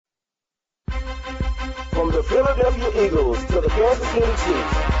the Philadelphia Eagles to the Kansas City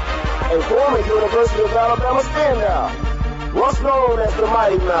Chiefs. A former University of Alabama standout, once known as the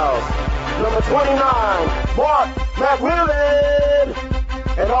Mighty Mouse, number 29, Mark McMillan.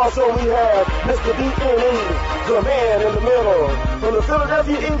 And also we have Mr. DNE, the man in the middle, from the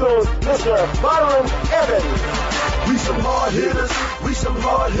Philadelphia Eagles, Mr. Byron Evans. We some hard hitters, we some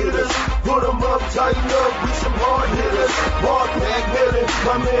hard hitters. Put 'em up, tighten up, we some hard hitters. Mark McMillan,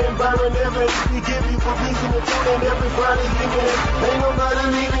 my man Byron Evans. We give you a reason to tune in every Friday evening. Ain't nobody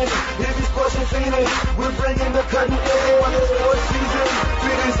leaving, if it's pushing feeling. We're bringing the cutting edge, sports season.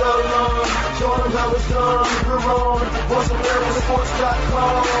 Figures out long, show 'em how it's done. We're on,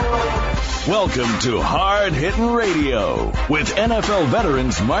 BARCELONA'S.com. Welcome to Hard Hittin' Radio with NFL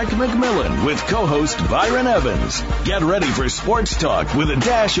veterans Mark McMillan with co-host Byron Evans. Get ready for sports talk with a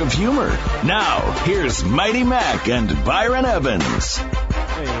dash of humor. Now, here's Mighty Mac and Byron Evans.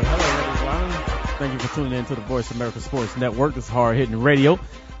 Hey, hello everyone. Thank you for tuning in to the Voice America Sports Network. This is Hard Hittin' Radio.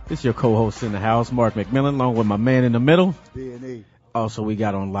 This is your co-host in the house, Mark McMillan, along with my man in the middle. D&E. Also, we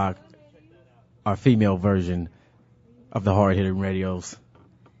got on lock our female version of the Hard Hittin' Radios.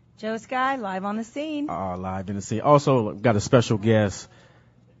 Joe Sky, live on the scene. Live in the scene. Also, got a special guest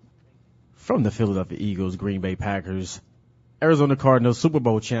from the Philadelphia Eagles, Green Bay Packers, Arizona Cardinals, Super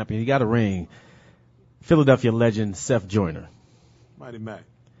Bowl champion. He got a ring. Philadelphia legend, Seth Joyner. Mighty Mac,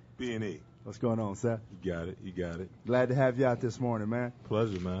 B&E. What's going on, Seth? You got it. Glad to have you out this morning, man.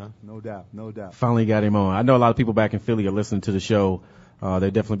 Pleasure, man. No doubt. Finally got him on. I know a lot of people back in Philly are listening to the show.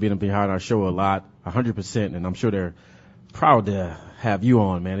 They've definitely been behind our show a lot, 100%, and I'm sure they're proud to have you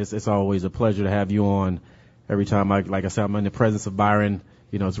on, man. It's always a pleasure to have you on. Every time, like I said, I'm in the presence of Byron.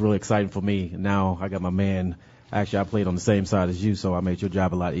 You know, it's really exciting for me. And now I got my man. Actually, I played on the same side as you, so I made your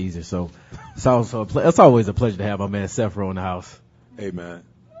job a lot easier. So it's always a pleasure to have my man Seth in the house. Hey, man.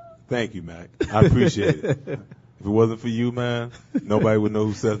 Thank you, Mac. I appreciate it. If it wasn't for you, man, nobody would know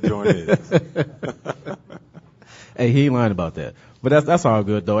who Seth Joyner is. Hey, he ain't lying about that. But that's all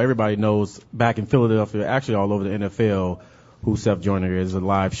good, though. Everybody knows back in Philadelphia, actually all over the NFL, who Seth Joyner is. A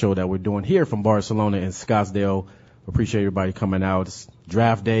live show that we're doing here from Barcelona in Scottsdale. Appreciate everybody coming out. It's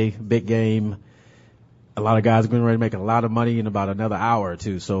draft day, big game. A lot of guys are getting ready to make a lot of money in about another hour or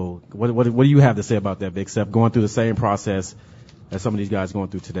two. So what do you have to say about that, Big Seth, going through the same process as some of these guys going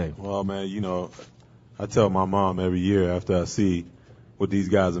through today? Well, man, you know, I tell my mom every year after I see what these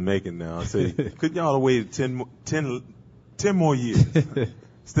guys are making now, I say, couldn't y'all have waited 10 more years?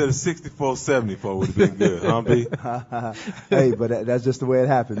 Instead of 64, 74 would have been good, huh, B? Hey, but that's just the way it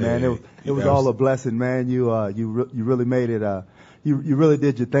happened, man. Hey, it was all a blessing, man. You really made it. You really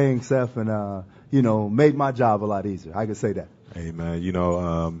did your thing, Seth, and made my job a lot easier. I can say that. Hey, man, you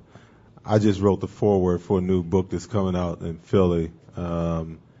know, I just wrote the foreword for a new book that's coming out in Philly,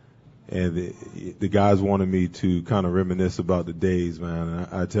 and the guys wanted me to kind of reminisce about the days, man. And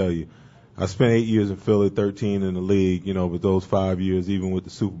I tell you, I spent 8 years in Philly, 13 in the league, you know, but those 5 years, even with the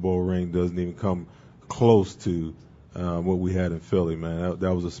Super Bowl ring, doesn't even come close to what we had in Philly, man.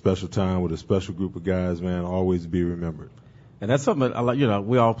 That was a special time with a special group of guys, man, always to be remembered. And that's something,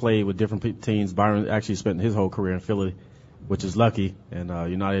 we all played with different teams. Byron actually spent his whole career in Philly, which is lucky, and,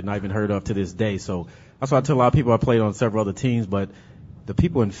 not even heard of to this day. So that's why I tell a lot of people I played on several other teams, but the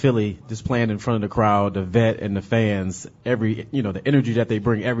people in Philly just playing in front of the crowd, the vet and the fans, the energy that they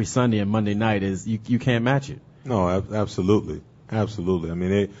bring every Sunday and Monday night is you can't match it. No, absolutely. I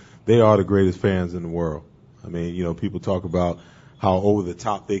mean, they are the greatest fans in the world. I mean, you know, people talk about how over the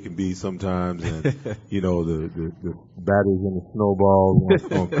top they can be sometimes, and the batteries and the snowballs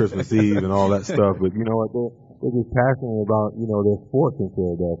on Christmas Eve and all that stuff. But you know what? They're just passionate about their sports in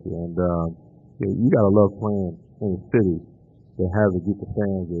Philadelphia, and you gotta love playing in the city that has a group of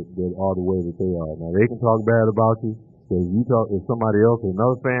fans that are the way that they are. Now, they can talk bad about you. So if somebody else,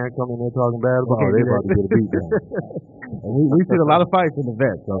 another fan come in there talking bad about you, they're about to get a beat down. And we see a lot of fights in the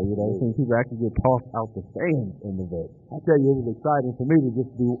vet, so, some people actually get tossed out the stands in the vet. I tell you, it was exciting for me to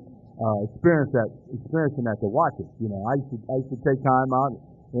just do, experiencing that, to watch it. I used to take time out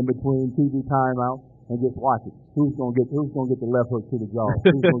in between TV timeouts and just watch it. Who's gonna get the left hook to the jaw?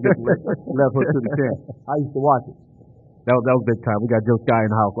 Who's gonna get the left hook to the chin? I used to watch it. That was big time. We got Joe Sky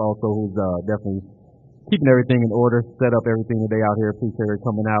in the house also, who's definitely keeping everything in order, set up everything today out here. Appreciate her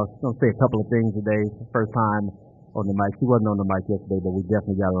coming out. She's going to say a couple of things today. First time on the mic. She wasn't on the mic yesterday, but we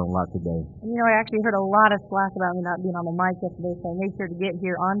definitely got her on a lot today. I actually heard a lot of slack about me not being on the mic yesterday, so I made sure to get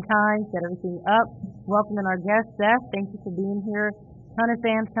here on time, set everything up. Welcoming our guest, Seth. Thank you for being here. Ton of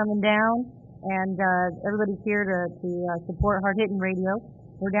fans coming down, and everybody's here to support Hard Hittin' Radio.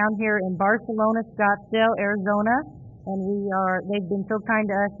 We're down here in Barcelona, Scottsdale, Arizona. and they've been so kind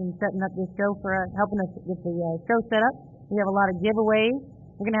to us in setting up this show for us, helping us get the show set up. We have a lot of giveaways.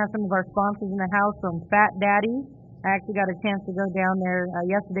 We're going to have some of our sponsors in the house from Fat Daddy. I actually got a chance to go down there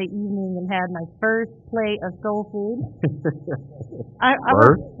yesterday evening and had my first plate of soul food.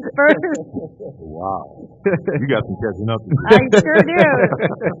 First? Wow. You got some catching up to do. I sure do.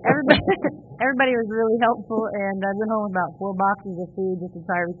 Everybody was really helpful, and I went home with about 4 boxes of food just to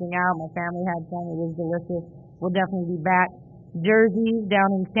try everything out. My family had some. It was delicious. We'll definitely be back. Jerseys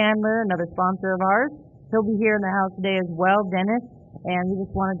down in Chandler, another sponsor of ours. He'll be here in the house today as well, Dennis, and we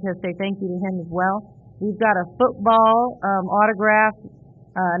just wanted to say thank you to him as well. We've got a football autograph.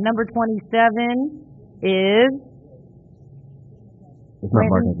 Number 27 is... It's not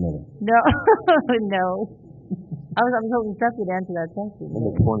Mark McMillan. No, no. I was hoping Seth would answer that question.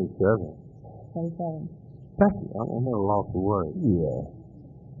 Number 27. 27. I'm at a loss for words. Yeah.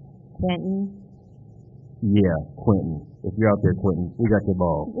 Quentin. Yeah, Quentin. If you're out there, Quentin, we got your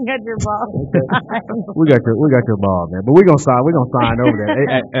ball. We got your ball. we got your ball, man. But we're gonna sign over there.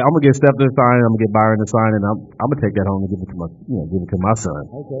 I'm gonna get Steph to sign, I'm gonna get Byron to sign, and I'm gonna take that home and give it to my son.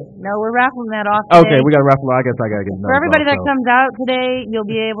 Okay. No, we're raffling that off today. Okay, we got to raffle. I guess I gotta get another. For everybody ball, that comes out today, you'll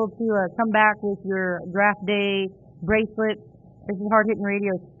be able to come back with your draft day bracelet. This is Hard Hitting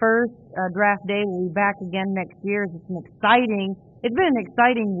Radio's first draft day. We'll be back again next year. It's been an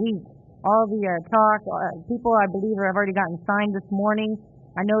exciting week. All the talk, people I believe have already gotten signed this morning.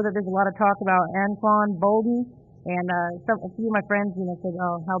 I know that there's a lot of talk about Anquan Bolden, and a few of my friends, said,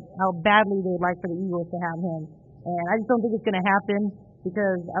 how badly they would like for the Eagles to have him. And I just don't think it's going to happen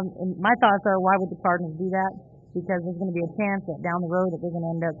because my thoughts are, why would the Cardinals do that? Because there's going to be a chance that down the road that they're going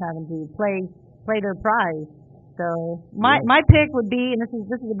to end up having to play their prize. So my pick would be, and this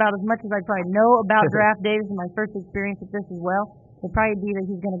is about as much as I probably know about draft day. This is my first experience with this as well. It'll probably be that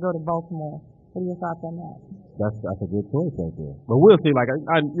he's going to go to Baltimore. What are your thoughts on that? That's a good choice right there. But we'll see. Like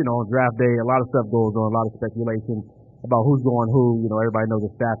on draft day, a lot of stuff goes on, a lot of speculation about who's going who. Everybody knows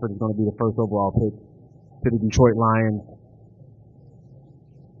that Stafford is going to be the first overall pick to the Detroit Lions.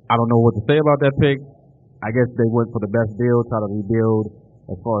 I don't know what to say about that pick. I guess they went for the best deal, try to rebuild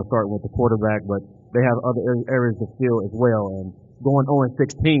as far as starting with the quarterback, but they have other areas to fill as well. And going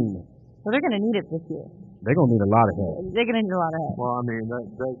 0-16. Well, they're going to need it this year. They're going to need a lot of help. They're going to need a lot of help. Well, I mean,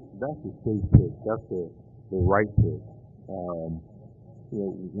 that's the safe pick. That's the right pick.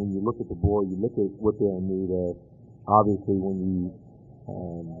 When you look at the board, you look at what they're in need of. Obviously, when you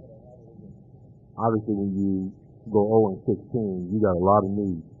go 0-16, you got a lot of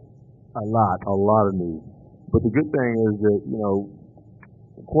needs. A lot of needs. But the good thing is that,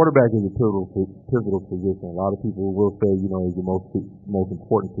 quarterback is a pivotal position. A lot of people will say, is the most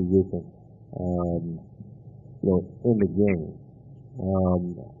important position. In the game.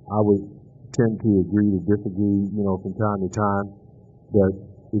 I would tend to agree to disagree, from time to time, that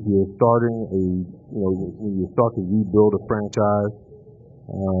if you're starting when you start to rebuild a franchise,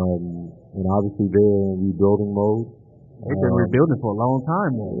 and obviously they're in rebuilding mode. They've been rebuilding for a long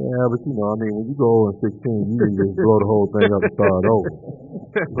time now. Yeah, but when you go 0-16, you can just blow the whole thing up and start over.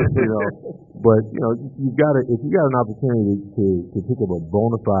 But if you got an opportunity to pick up a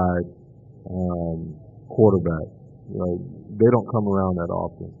bona fide quarterback, they don't come around that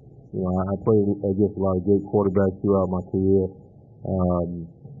often. I played against a lot of great quarterbacks throughout my career,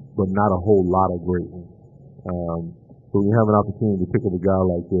 but not a whole lot of great ones. So when you have an opportunity to pick up a guy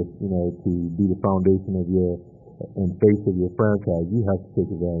like this, to be the foundation of and face of your franchise, you have to take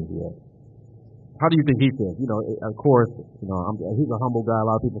advantage of that. How do you think he feels? Of course, he's a humble guy. A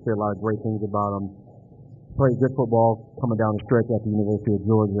lot of people say a lot of great things about him. Played good football coming down the stretch at the University of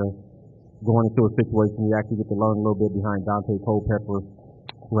Georgia. Going into a situation you actually get to learn a little bit behind Dante Culpepper,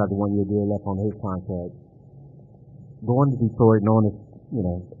 who had the 1-year deal left on his contract. Going to Detroit, knowing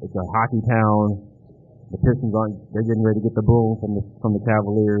it's a hockey town, the Pistons they're getting ready to get the boom from the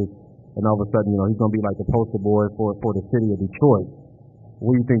Cavaliers, and all of a sudden, he's going to be like the poster boy for the city of Detroit.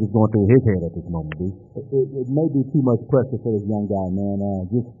 What do you think is going through his head at this moment, D? It may be too much pressure for this young guy, man.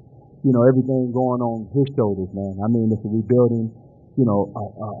 Everything going on his shoulders, man. I mean, it's a rebuilding.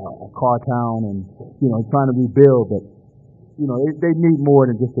 A car town and, trying to rebuild, but, they need more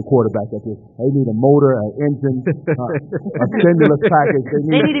than just a quarterback at this. They need a motor, an engine, a stimulus package.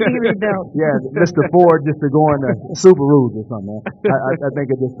 They need to be rebuilt. Yeah, Mr. Ford just to go in the Subarus or something, man. I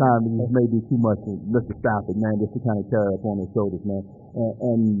think at this time it may be too much for Mr. Stafford, man, just to kind of carry up on his shoulders, man.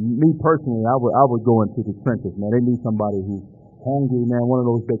 And me personally, I would go into the trenches, man. They need somebody who's hungry, man, one of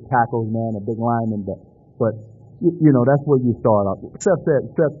those big tackles, man, a big lineman, but that's where you start off. Seth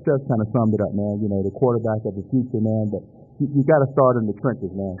kind of summed it up, man. The quarterback of the future, man. But you got to start in the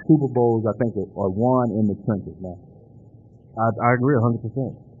trenches, man. Super Bowls, I think, are won in the trenches, man. I agree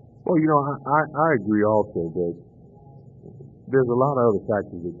 100%. Well, I agree also, but there's a lot of other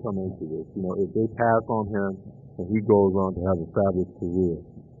factors that come into this. If they pass on him and he goes on to have a fabulous career,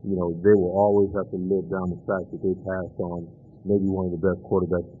 they will always have to live down the fact that they passed on maybe one of the best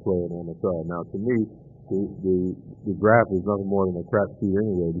quarterbacks to play in the NFL. Now, to me, the draft is nothing more than a crapshoot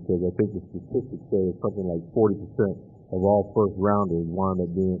anyway, because I think the statistics say it's something like 40% of all first rounders wind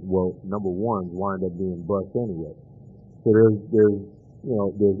up being, number ones wind up being bust anyway. So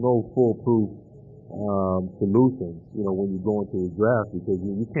there's no foolproof solution, when you go into the draft, because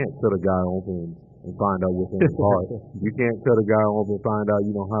you can't cut a guy open and find out what's in his heart. You can't cut a guy open and find out,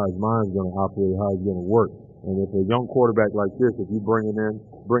 how his mind's going to operate, how he's going to work. And if a young quarterback like this, if you bring him in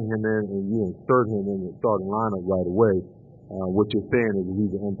and you insert him in the starting lineup right away, what you're saying is that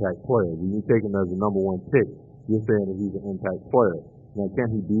he's an impact player. When you take him as the number one pick, you're saying that he's an impact player. Now, can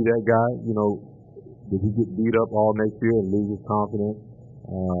he be that guy? Did he get beat up all next year and lose his confidence?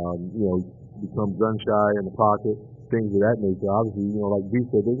 Become gun shy in the pocket, things of that nature. Obviously, like B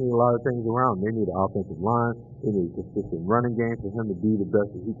said, they need a lot of things around. They need an offensive line. They need a consistent running game for him to be the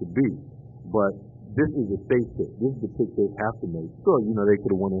best that he could be. But this is a safe pick. This is the pick they have to make. Sure, they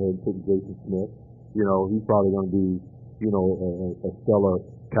could have went ahead and picked Jason Smith. He's probably going to be, a stellar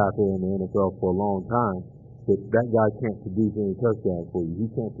tackle in the NFL for a long time. But that guy can't produce any touchdowns for you. He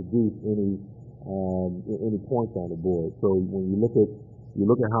can't produce any points on the board. So when you look at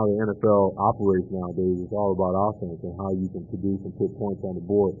how the NFL operates nowadays, it's all about offense and how you can produce and put points on the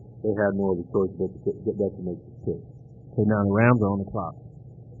board. They had no other choice but to make this pick. So now the Rams are on the clock.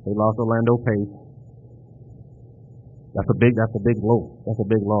 They lost Orlando Pace. That's a big blow. That's a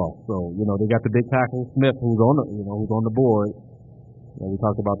big loss. So, they got the big tackle Smith who's on the board. We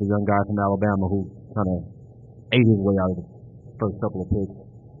talked about the young guy from Alabama who kind of ate his way out of the first couple of picks.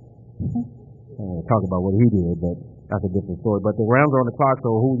 Talk about what he did, but that's a different story. But the Rams are on the clock,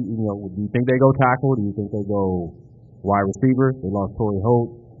 so do you think they go tackle? Do you think they go wide receiver? They lost Torrey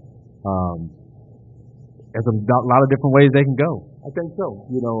Holt. There's a lot of different ways they can go. I think so.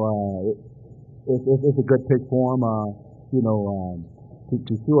 It's a good pick for them,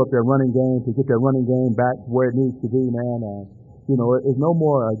 to show up their running game, to get their running game back where it needs to be, man. It's no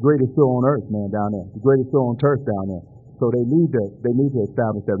more greatest show on earth, man, down there. The greatest show on turf down there. So they need to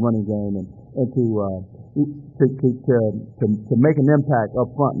establish that running game and to make an impact up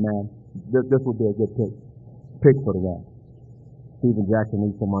front, man. This would be a good pick for the Rams. Steven Jackson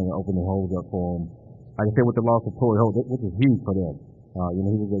needs someone to open the holes up for him. Like I said, with the loss of Torrey Holt, which is huge for them. He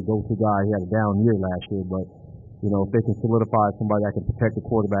was a go-to guy. He had a down year last year, but if they can solidify somebody that can protect the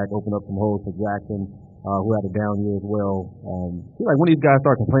quarterback, open up some holes for Jackson, who had a down year as well. Feel like when these guys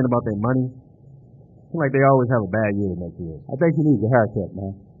start complaining about their money, feel like they always have a bad year the next year. I think he needs a haircut,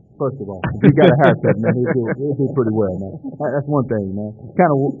 man. First of all, if he got a haircut, man, he'll do pretty well, man. That's one thing, man.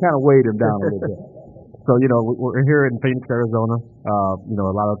 Kind of weighed him down a little bit. So we're here in Phoenix, Arizona. A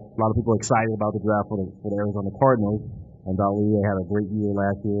lot of people excited about the draft for the Arizona Cardinals. And we had a great year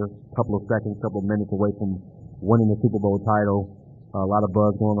last year. Couple of minutes away from winning the Super Bowl title. A lot of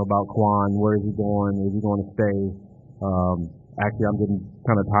buzz going about Quan. Where is he going? Is he going to stay? Actually, I'm getting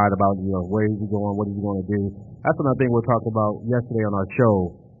kind of tired about where is he going? What is he going to do? That's another thing we're talking about yesterday on our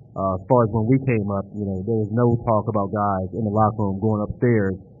show. As far as when we came up, there was no talk about guys in the locker room going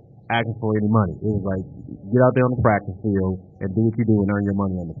upstairs asking for any money. It was like, get out there on the practice field and do what you do and earn your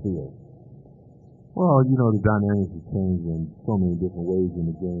money on the field. Well, the dynamics have changed in so many different ways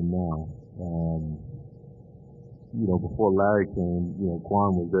in the game now. Before Larry came,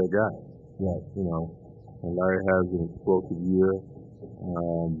 Quan was their guy. Right. And Larry has an explosive year.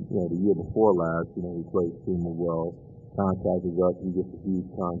 The year before last, he played extremely well. Contract is up, he gets a huge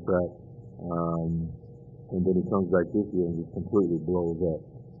contract. And then he comes back this year and just completely blows up.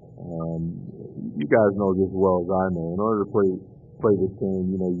 You guys know this as well as I know. In order to play this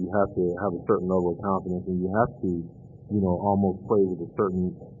game, you have to have a certain level of confidence, and you have to, almost play with a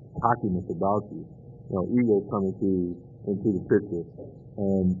certain cockiness about you. Ego's coming into the picture,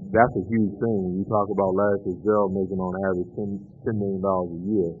 and that's a huge thing. When you talk about Larry Fitzgerald making on average $10 million a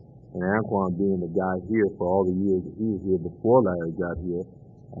year, and Anquan being the guy here for all the years that he was here before Larry got here,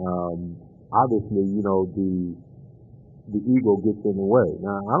 obviously, the ego gets in the way.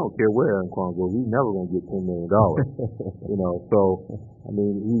 Now, I don't care where Anquan goes. He's never going to get $10 million. So,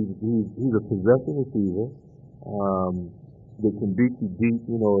 he's a possessive receiver that can beat you deep,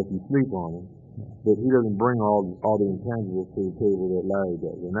 if you sleep on him. But he doesn't bring all the intangibles to the table that Larry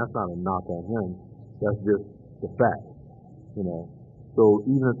does. And that's not a knock on him. That's just the fact, So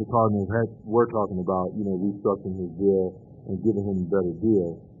even if the Cardinals were talking about, restructuring his deal and giving him a better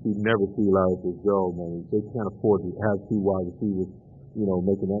deal, you never see Larry Fitzgerald money. They can't afford to have two wide receivers,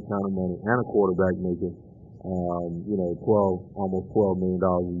 making that kind of money, and a quarterback making, almost $12 million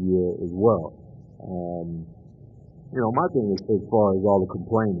a year as well. My thing is, as far as all the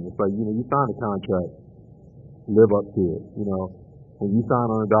complaining, it's like, you sign a contract, live up to it. When you sign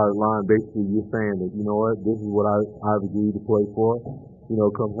on a dotted line, basically you're saying that, this is what I've agreed to play for.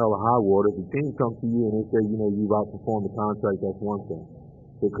 Come hell or high water, if the team comes to you and they say, you've outperformed the contract, that's one thing.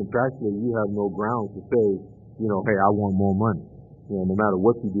 But contractually, you have no grounds to say, hey, I want more money. No matter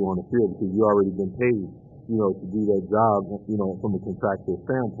what you do on the field, because you already been paid, to do that job, from a contractual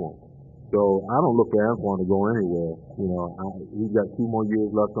standpoint. So I don't look at Antoine to go anywhere. He's got 2 more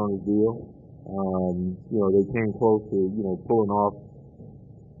years left on his deal. They came close to, pulling off,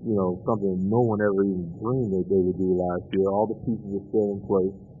 something no one ever even dreamed that they would do last year. All the pieces are still in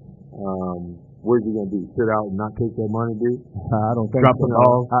place. Where's he going to do? Sit out and not take that money, dude? I don't think so.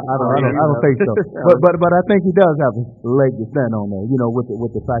 I don't think so. But I think he does have a leg to stand on there.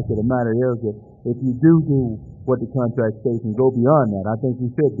 With the fact of the matter is that if you do what the contract states and go beyond that, I think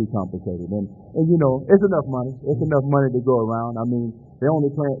you should be compensated. And it's enough money. It's enough money to go around. I mean, they're only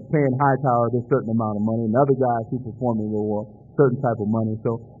paying Hightower this certain amount of money, and other guys who performing will want certain type of money.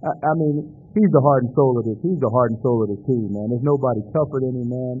 So, I mean, he's the heart and soul of this. He's the heart and soul of the team, man. There's nobody tougher than him,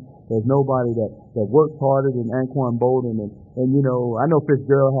 man. There's nobody that works harder than Anquan Bolden. And I know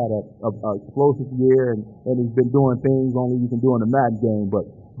Fitzgerald had a explosive year, and he's been doing things only you can do in a Madden game, but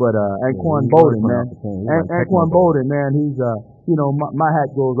Anquan Bolden, man. Anquan Bolden, man, he's my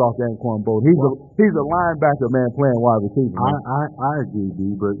hat goes off to Anquan Bolden. He's a linebacker, man, playing wide receiver. I agree,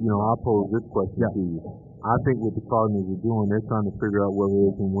 D, but I'll pose this question to you. I think what the Cardinals are doing, they're trying to figure out whether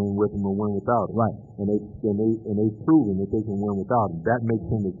they can win with him or win without him. Right. And they've proven that they can win without him. That makes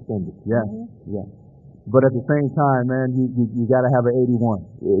him extended. Yeah. Yeah. But at the same time, man, you got to have an 81.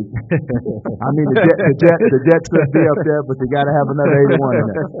 I mean, the Jets could be up there, but you got to have another 81 in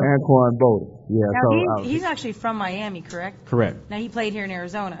there. Anquan Bolden. Yeah. Now, he's actually from Miami, correct? Correct. Now, he played here in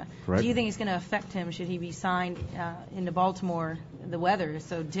Arizona. Correct. Do you think it's going to affect him should he be signed into Baltimore? The weather is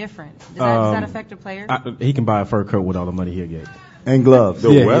so different. Does that affect a player? He can buy a fur coat with all the money he'll get. And gloves.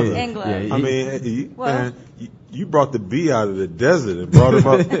 The weather. And gloves. I mean, you brought the bee out of the desert and brought him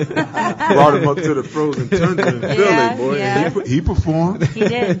up to the frozen tundra in Philly, boy. Yeah. He performed. He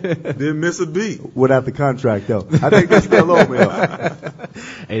did. Didn't miss a beat. Without the contract, though. I think they still owe me.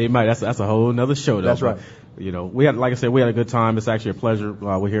 Hey, Mike, that's a whole nother show, though. That's right. We had a good time. It's actually a pleasure.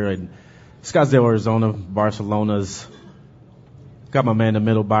 We're here in Scottsdale, Arizona, Barcelona's. Got my man in the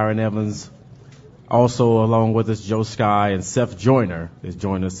middle, Byron Evans. Also, along with us, Joe Sky and Seth Joyner is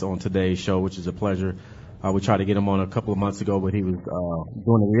joining us on today's show, which is a pleasure. We tried to get him on a couple of months ago, but he was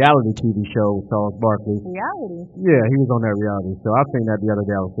doing a reality TV show with Charles Barkley. Reality? Yeah, he was on that reality show. I seen that the other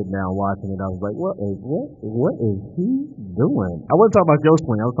day. I was sitting down watching it. I was like, what is he doing? I wasn't talking about Joe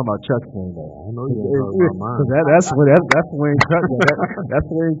Swing. I was talking about Chuck Swing. I know you were talking about mine. That's Swing Chuck got. That's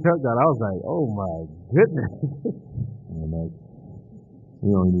Swing Chuck got. I was like, oh my goodness.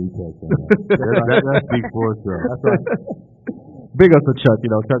 You don't need Chuck. That's big for us. That's right. Big up to Chuck.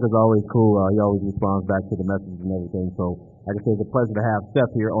 Chuck is always cool. He always responds back to the messages and everything. So, like I said, it's a pleasure to have Seth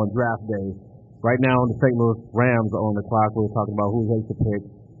here on draft day. Right now, the St. Louis Rams are on the clock. We're talking about who they should pick.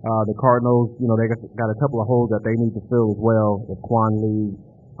 The Cardinals, they got a couple of holes that they need to fill as well. If Quan leaves,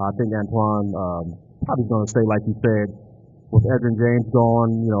 I think Antoine probably going to stay, like you said, with Edgerrin James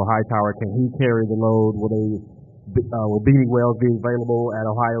gone. Hightower, can he carry the load? Will Beanie Wells be available at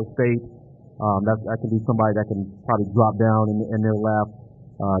Ohio State? That can be somebody that can probably drop down in their lap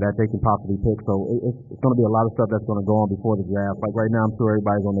that they can possibly pick. So it's going to be a lot of stuff that's going to go on before the draft. Like right now, I'm sure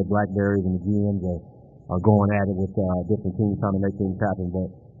everybody's on their BlackBerries and the GMs are going at it with different teams trying to make things happen. But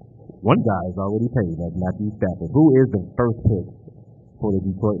one guy is already paid, that's Matthew Stafford, who is the first pick for the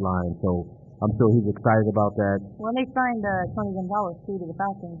Detroit Lions. So I'm sure he's excited about that. Well, they signed Tony Gonzalez too to the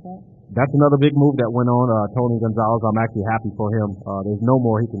Falcons, right? That's another big move that went on. Tony Gonzalez, I'm actually happy for him. There's no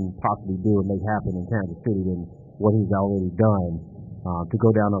more he can possibly do and make happen in Kansas City than what he's already done. To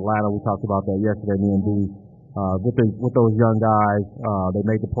go down the ladder, we talked about that yesterday, me and B. With those young guys, they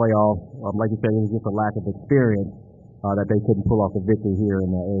made the playoffs. Like you said, it was just a lack of experience that they couldn't pull off a victory here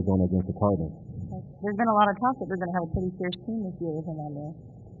in Arizona against the Cardinals. There's been a lot of talk that they're going to have a pretty fierce team this year with him on there.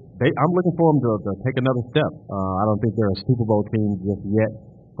 I'm looking for them to take another step. I don't think they're a Super Bowl team just yet.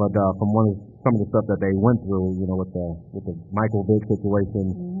 But from some of the stuff that they went through, with the Michael Vick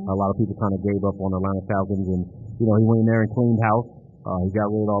situation, a lot of people kind of gave up on Atlanta Falcons, and he went in there and cleaned house. He got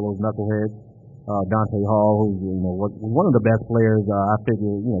rid of all those knuckleheads. Dante Hall, who's was one of the best players I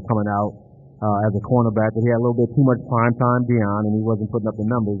figure coming out as a cornerback, that he had a little bit too much prime time beyond, and he wasn't putting up the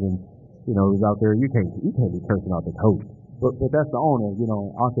numbers. And he was out there. You can't be cursing out the coach. But that's the owner,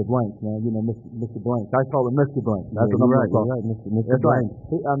 Arthur Blank, man. Mr. Blank. I call him Mr. Blank. That's what I'm right, Mr. Blank.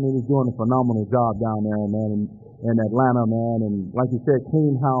 I mean, he's doing a phenomenal job down there, man, in Atlanta, man. And like you said,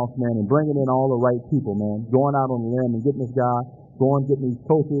 clean house, man, and bringing in all the right people, man. Going out on the limb and getting this guy, getting these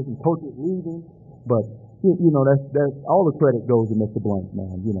coaches and coaches leaving. But that's all the credit goes to Mr. Blank,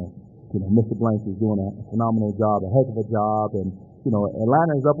 man. Mr. Blank is doing a phenomenal job, a heck of a job, and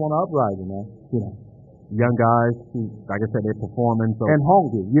Atlanta is up on the uprising, man. Young guys who, like I said, they're performing. So. And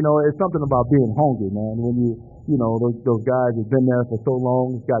hungry. It's something about being hungry, man. When those guys have been there for so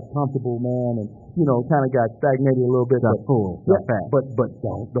long, got comfortable, man, and, kind of got stagnated a little bit. Got full. Got fat. But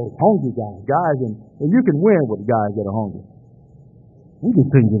those hungry guys, and you can win with guys that are hungry. We just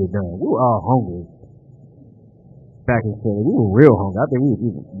couldn't get it done. We were all hungry. Back in Philly, we were real hungry. I think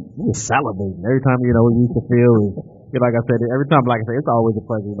we were salivating every time, we used to feel. And, like I said, every time, like I said, it's always a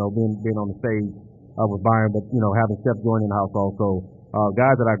pleasure, being on the stage. With Byron, but having Steph join in the house also.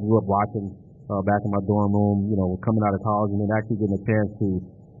 Guys that I grew up watching back in my dorm room, coming out of college, and then actually getting a chance to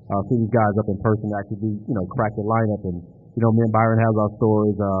see these guys up in person, actually crack the lineup. And me and Byron have our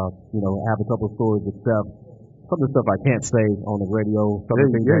stories. Have a couple of stories with Steph. Some of the stuff I can't say on the radio. Some of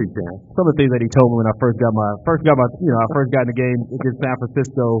the things that he told me when I first got I first got in the game against San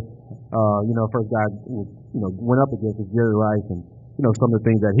Francisco. First guy went up against Jerry Rice, and some of the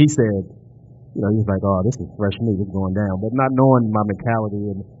things that he said. He was like, oh, this is fresh meat, it's going down. But not knowing my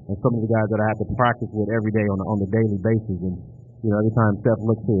mentality and some of the guys that I had to practice with every day on a daily basis. And, every time Steph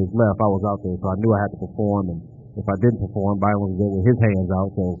looked to his left, I was out there. So I knew I had to perform. And if I didn't perform, Byron was there with his hands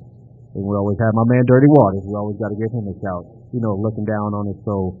out. So, and we always had my man Dirty Waters. We always got to give him a shout, looking down on it.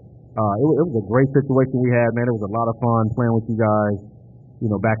 So, it was a great situation we had, man. It was a lot of fun playing with you guys.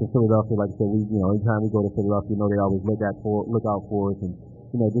 Back in Philadelphia, like I said, anytime we go to Philadelphia, they always look out for us. And,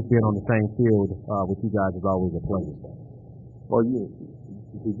 just being on the same field with you guys is always a pleasure. Well,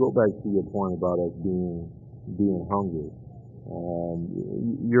 to go back to your point about us being hungry,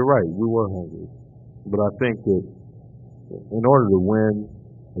 you're right, we were hungry. But I think that in order to win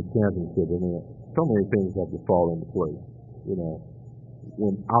a championship, so many things have to fall into place.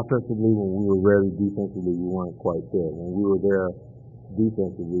 When offensively, when we were ready, defensively, we weren't quite there. When we were there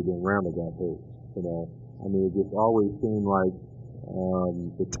defensively, then Randall got hurt. It just always seemed like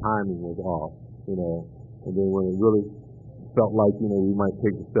the timing was off, and then when it really felt like, we might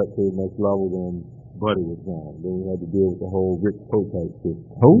take a step to the next level, then Buddy was gone. Then we had to deal with the whole Rich Kotite shit.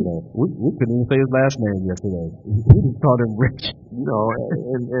 Who? We couldn't even say his last name yesterday. We just called him Rich.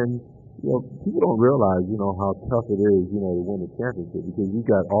 And people don't realize, how tough it is, to win a championship, because you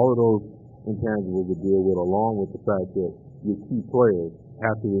got all of those intangibles to deal with, along with the fact that your key players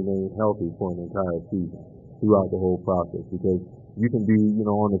have to remain healthy for an entire season throughout the whole process, because you can be,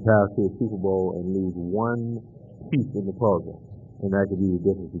 on the path to a Super Bowl and lose one piece in the puzzle, and that could be the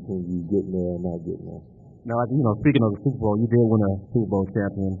difference between you getting there and not getting there. Now, speaking of the Super Bowl, you did win a Super Bowl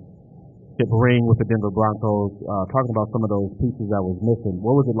championship ring with the Denver Broncos. Talking about some of those pieces that was missing,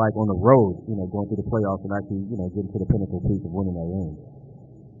 what was it like on the road, going through the playoffs and actually, getting to the pinnacle piece of winning that ring?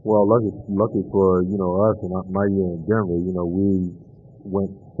 Well, lucky for, us and my year in Denver, we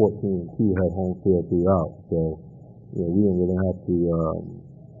went 14-2, had home field throughout, so we didn't really have to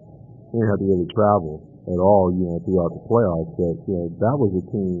really travel at all, throughout the playoffs. But that was a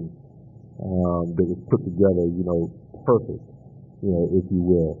team that was put together, perfect, if you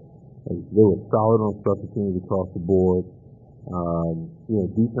will. And they were solid on special teams across the board.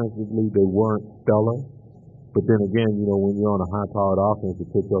 Defensively they weren't stellar, but then again, when you're on a high-powered offense that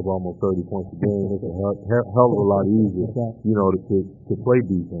puts up almost 30 points a game, it's a hell of a lot easier, to play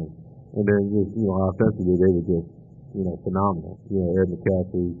defense. And then just offensively they were just phenomenal. Ed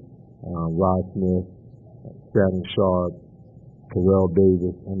McCaffrey, Rod Smith, Shannon Sharp, Terrell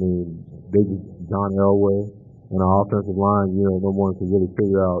Davis. John Elway, and our offensive line. No one could really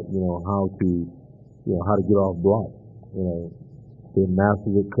figure out, how to get off blocks. They're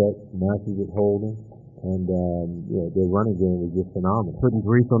masters at cuts, masters at holding, and their running game was just phenomenal. Putting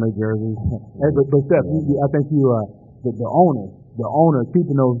grease on their jerseys. Hey, but Steph, I think the owner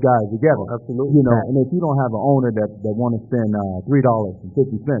keeping those guys together. Absolutely. And if you don't have an owner that want to spend $3.50,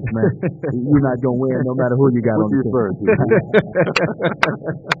 man, you're not gonna win no matter who you got on the team.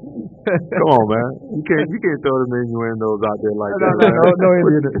 Come on, man. You can't throw them innuendos out there like that.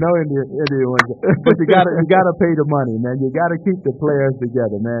 No Indian ones. But you gotta pay the money, man. You gotta keep the players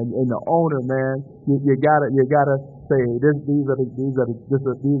together, man. And the owner, man, you gotta say these are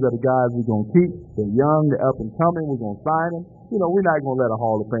the guys we're gonna keep. They're young, they're up and coming. We're gonna sign them. We're not gonna let a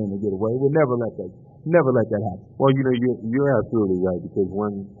Hall of Famer get away. We'll never let that happen. Well, you're absolutely right, because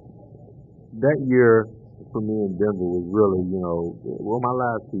when that year for me in Denver was really, my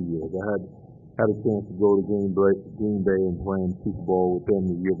last 2 years. I had a chance to go to Green Bay and play in the Super Bowl with them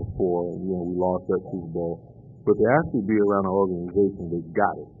the year before, and we lost that Super Bowl. But to actually be around an organization that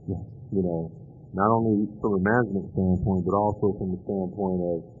got it, not only from a management standpoint, but also from the standpoint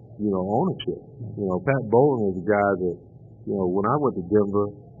of, ownership. Pat Bowlen was a guy that, when I went to Denver,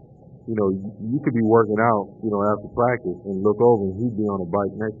 you could be working out, after practice and look over and he'd be on a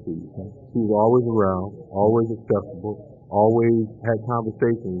bike next to you. He was always around, always accessible, always had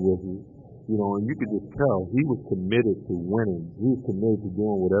conversations with you, and you could just tell he was committed to winning. He was committed to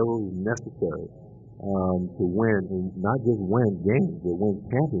doing whatever was necessary to win, and not just win games, but win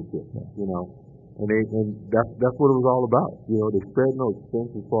championships, And that's what it was all about. They spared no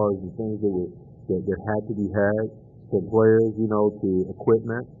expense as far as the things that had to be had, from players, to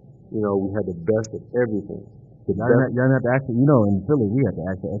equipment. We had the best of everything. Y'all didn't have to actually, in Philly, we had to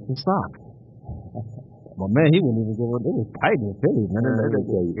actually extra stock. Well, man, he wouldn't even go. It was tight in Philly, man. They could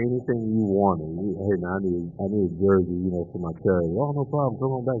tell you anything you wanted. Hey, man, I need a jersey, for my charity. Oh, no problem.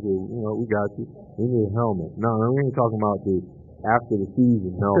 Come on back here. We got you. We need a helmet. No, we ain't talking about the after the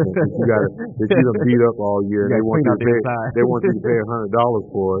season helmet that you done beat up all year. And they want you to pay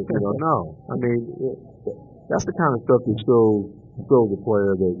 $100 for it. No. I mean, that's the kind of stuff that shows a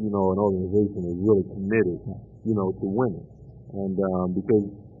player that, an organization is really committed, to winning. And, because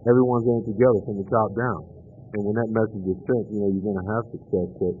everyone's in it together from the top down. And when that message is sent, you're going to have success.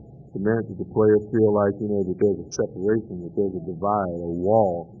 But the minute that the players feel like, that there's a separation, that there's a divide, a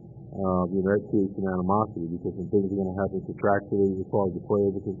wall, that creates an animosity, because some things are going to happen contractually as far as the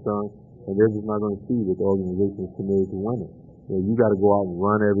players are concerned, and they're just not going to see that the organization is committed to winning. You got to go out and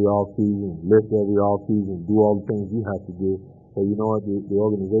run every offseason, lift every offseason, do all the things you have to do. So you know what, the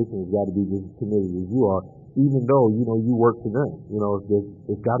organization has got to be just as committed as you are, even though, you work for them.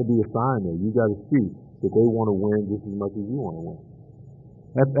 It's got to be a sign there. You got to see that they want to win just as much as you want to win.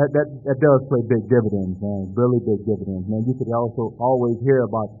 That does play big dividends, man. Really big dividends, man. You could also always hear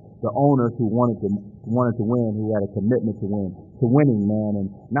about the owners who wanted to win, who had a commitment to winning, man, and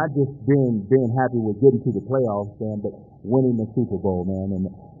not just being happy with getting to the playoffs, man, but winning the Super Bowl, man, and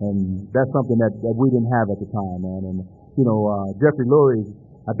that's something that we didn't have at the time, man. And Jeffrey Lurie,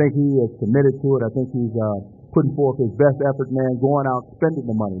 I think he is committed to it. I think he's putting forth his best effort, man, going out spending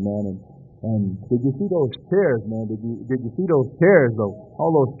the money, man. And did you see those chairs, man? Did you see those chairs, though? All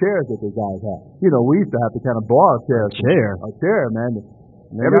those chairs that the guys have. We used to have to kind of borrow a chair, man.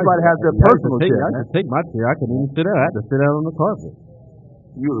 Everybody has their personal chair. I could take my chair. I couldn't even sit down. I had to sit down on the carpet.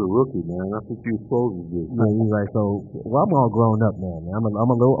 You was a rookie, man. I think you were supposed to do. He's like, I'm all grown up now, man.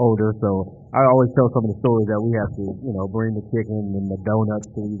 I'm a little older, so I always tell some of the stories that we have to, bring the chicken and the donuts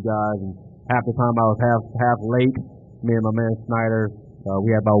to these guys. And half the time I was half late. Me and my man Snyder,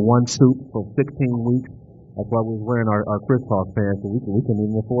 we had about one suit for 16 weeks. That's why we was wearing our crisscross pants, so we couldn't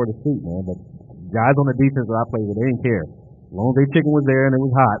even afford a suit, man. But guys on the defense that I played with, they didn't care. As long as their chicken was there and it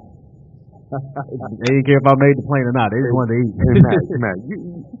was hot, they didn't care if I made the plane or not. They just wanted to eat. Hey, Matt,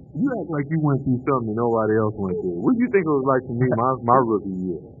 you act like you went through something that nobody else went through. What do you think it was like for me my rookie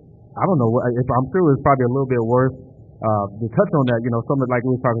year? I don't know. I'm sure it was probably a little bit worse. To touch on that, some of, like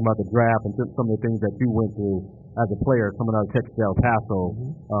we were talking about the draft and some of the things that you went through as a player coming out of Texas El Paso,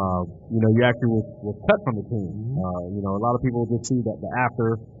 you actually was cut from the team. A lot of people just see that the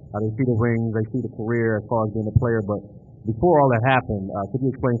after, they see the rings, they see the career as far as being a player, but before all that happened, could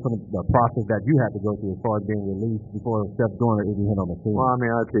you explain some of the process that you had to go through as far as being released before Steph Joyner even hit on the scene? Well, I mean,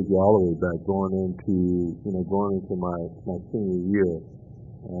 I take you all the way back going into my senior year.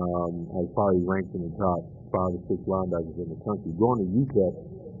 I was probably ranked in the top 5 or 6 linebackers in the country. Going to UTEP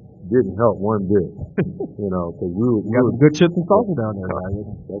didn't help one bit, because we got some good chips and salsa down there, right?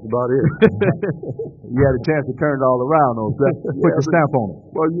 That's about it. You had a chance to turn it all around, though. Put your stamp on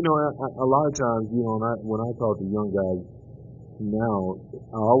it. Well, a lot of times, when I talk to young guys now,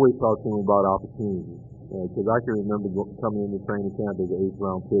 I always talk to them about opportunities. Because I can remember coming into training camp as an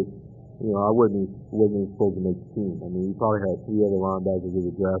 8th-round pick. I wasn't even supposed to make the team. I mean, we probably had 3 other linebackers that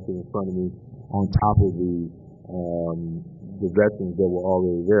were drafted in front of me on top of the veterans that were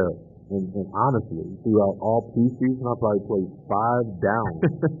already there. And honestly, throughout all preseason, I probably played 5 downs,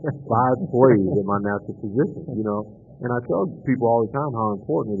 5 plays at my natural position, And I tell people all the time how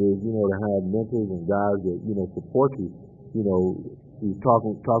important it is, to have mentors and guys that, support you. He was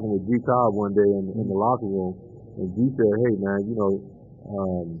talking with G. Cobb one day in the locker room, and G said, hey, man,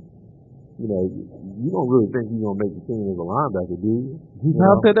 you know, you don't really think you're going to make the team as a linebacker, do you? You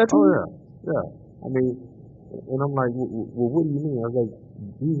said that to Oh, me? yeah. I mean, and I'm like, well, what do you mean? I was like,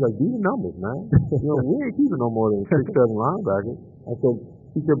 he's like, these are numbers, man. You know, we ain't keeping no more than 6, 7 linebackers.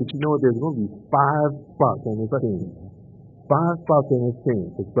 He said, but you know what? There's going to be 5 spots on this team. 5 spots on this team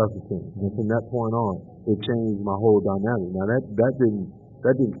for special teams. And from that point on, it changed my whole dynamic. Now that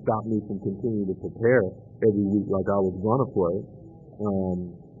didn't stop me from continuing to prepare every week like I was going to play.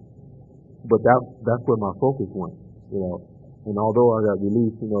 But that's where my focus went, you know. And although I got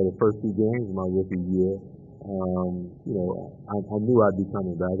released, you know, the first 2 games of my rookie year, you know, I knew I'd be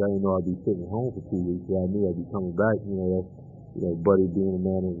coming back. I didn't know I'd be sitting home for 2 weeks, but I knew I'd be coming back. You know, that's, you know, Buddy being a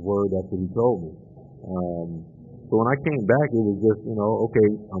man of his word, that's what he told me. So when I came back, it was just, you know, okay,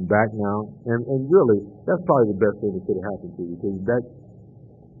 I'm back now. And really, that's probably the best thing that could have happened to me, because that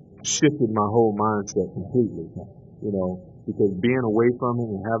shifted my whole mindset completely, you know, because being away from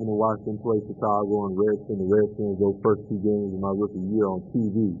it and having to watch them play Chicago and the Redskins, those first 2 games of my rookie year on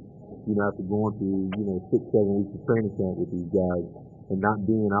TV, you know, after going through, you know, 6, 7 weeks of training camp with these guys and not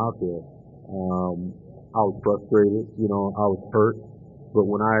being out there, I was frustrated, you know, I was hurt. But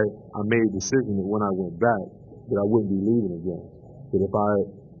when I made a decision that when I went back, that I wouldn't be leaving again. That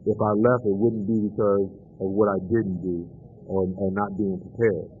if I left, it wouldn't be because of what I didn't do or not being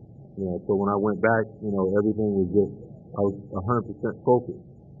prepared. You know, so when I went back, you know, everything was just, I was 100% focused.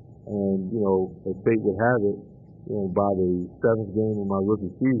 And, you know, as fate would have it, you know, by the 7th game of my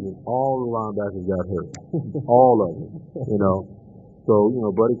rookie season, all the linebackers got hurt. All of them, you know. So, you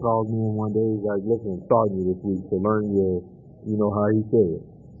know, Buddy calls me in one day, he's like, listen, I'm starting you this week to learn your, you know how he said it.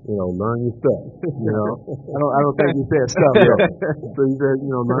 You know, learn your stuff. You know, I don't think he said stuff. You know. So he said,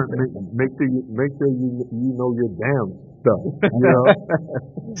 you know, make sure you know your damn stuff. You know.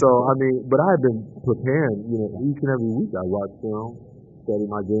 So I mean, but I had been preparing. You know, each and every week I watch film, study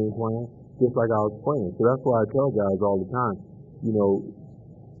my game plan, just like I was playing. So that's why I tell guys all the time, you know,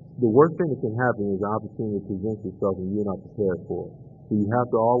 the worst thing that can happen is an opportunity to present yourself and you're not prepared for it. So you have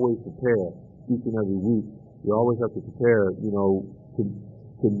to always prepare each and every week. You always have to prepare, you know,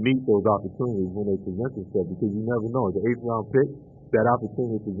 to meet those opportunities when they present themselves, because you never know. The 8th round pick, that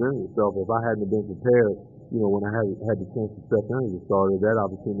opportunity presented itself. If I hadn't been prepared, you know, when I had the chance to step in as a starter, that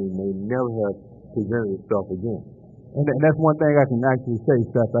opportunity may never have presented itself again. And that's one thing I can actually say,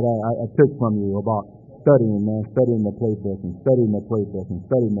 Seth, that I took from you about studying, man, studying the playbook and studying the playbook and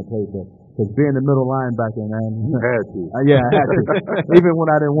studying the playbook. Because being the middle linebacker, man. You had to. Yeah, I had to. Even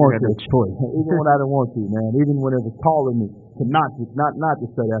when I didn't want to. Choice. Even when I didn't want to, man. Even when it was calling me to not to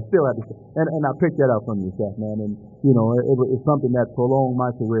study, I still had to study. And I picked that up from you, Seth, man. And, you know, it's something that prolonged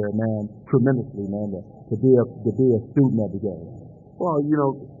my career, man, tremendously, man, to be a student of the game. Well, you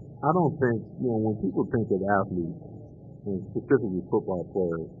know, I don't think, you know, when people think of athletes, and specifically football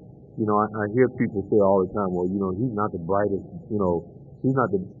players, you know, I hear people say all the time, well, you know, he's not the brightest, you know, he's not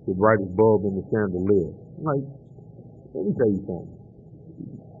the brightest bulb in the chandelier. I'm like, let me tell you something.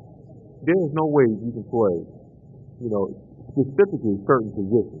 There is no way you can play, you know, specifically certain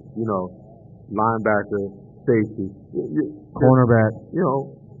positions, you know, linebacker, safety, cornerback. You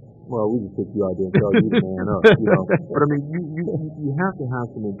know, well, we just pick you out there and tell you to man up, you know. But I mean, you have to have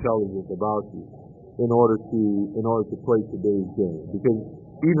some intelligence about you in order to play today's game, because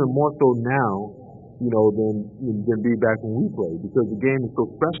even more so now, you know, than be back when we played, because the game is so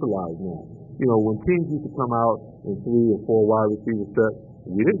specialized now. You know, when teams used to come out in 3 or 4 wide receiver sets,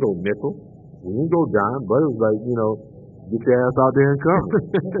 we didn't go nickel, we didn't go dime, but it was like, you know, get your ass out there and cover,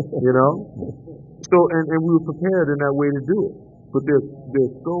 you know. So and we were prepared in that way to do it. But there's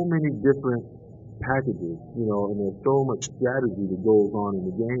so many different packages, you know, and there's so much strategy that goes on in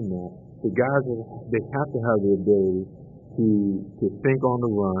the game now. The guys, they have to have the ability to think on the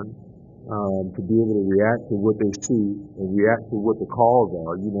run, to be able to react to what they see and react to what the calls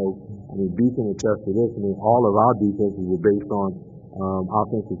are. You know, I mean, Beef can attest to this. I mean, all of our defenses were based on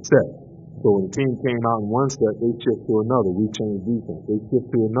offensive sets. So when the team came out in one set, they shift to another. We changed defense. They shift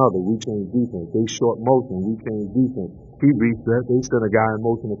to another. We changed defense. They short motion. We changed defense. He reset. They sent a guy in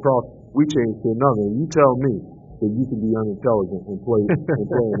motion across. We changed to another. And you tell me that you can be unintelligent and play in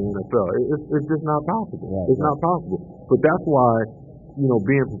the NFL. It's just not possible. Right, it's not possible. But that's why, you know,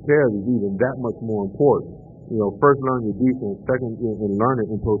 being prepared is even that much more important. You know, first learn your defense, second, and learn it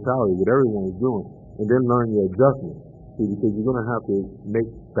in totality, what everyone is doing, and then learn your adjustments. Because you're going to have to make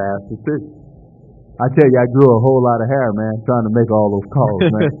fast decisions. I tell you, I grew a whole lot of hair, man, trying to make all those calls,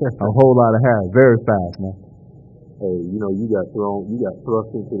 man. A whole lot of hair, very fast, man. Hey, you know, you got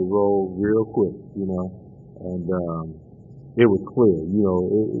thrust into the role real quick, you know, and it was clear, you know,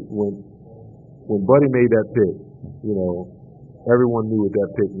 when Buddy made that pick, you know, everyone knew what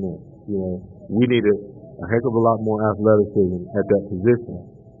that pick meant. You know, we needed a heck of a lot more athleticism at that position.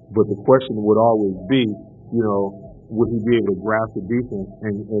 But the question would always be, you know, would he be able to grasp the defense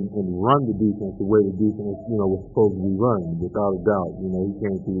and run the defense the way the defense, you know, was supposed to be running? Without a doubt, you know, he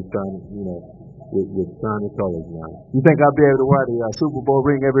came through with shining colors now. You think I'll be able to wear the Super Bowl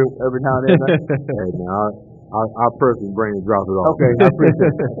ring every now and then? Hey, now I'll personally bring and drop it off. Okay, I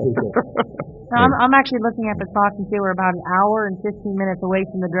appreciate it. I'm actually looking at the clock and see we're about an hour and 15 minutes away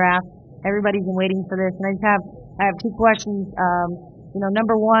from the draft. Everybody's been waiting for this, and I have two questions. You know,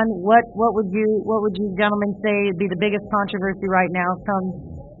 number one, what would you gentlemen say would be the biggest controversy right now come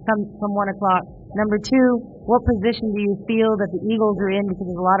 1 o'clock? Number two, what position do you feel that the Eagles are in? Because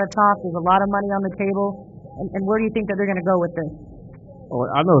there's a lot of talk, there's a lot of money on the table, and where do you think that they're going to go with this? Well,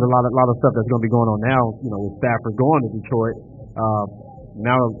 I know there's a lot of stuff that's going to be going on now. You know, with Stafford going to Detroit,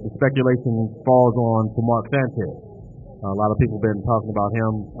 now the speculation falls on to Mark Sanchez. A lot of people have been talking about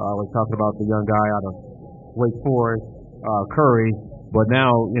him. We're talking about the young guy out of Wake Forest, Curry. But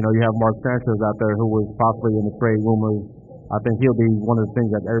now, you know, you have Mark Sanchez out there who was possibly in the trade rumors. I think he'll be one of the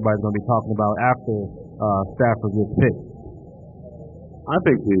things that everybody's going to be talking about after Stafford gets picked. I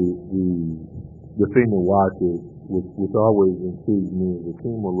think the thing to watch is, which always intrigues me, is the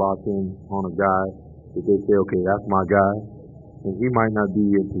team will lock in on a guy that they say, okay, that's my guy, and he might not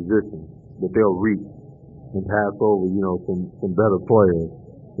be in position, but they'll reach and pass over, you know, some better players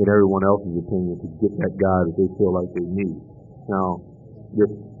in everyone else's opinion to get that guy that they feel like they need. Now,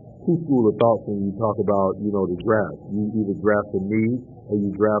 there's two schools of thoughts when you talk about, you know, the draft. You either draft a need or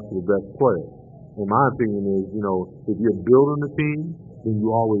you draft the best player. And my opinion is, you know, if you're building a team, then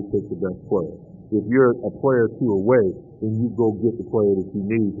you always take the best player. If you're a player or two away, then you go get the player that you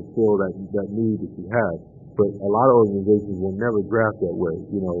need to fill that need that you have. But a lot of organizations will never draft that way.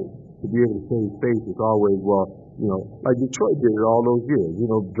 You know, to be able to save face is always, well, you know, like Detroit did it all those years, you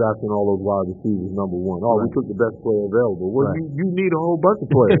know, drafting all those wide receivers number one. Oh, right. We took the best player available. Well, right. you need a whole bunch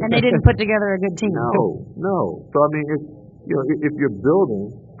of players. And they didn't put together a good team. No. So, I mean, you know, if you're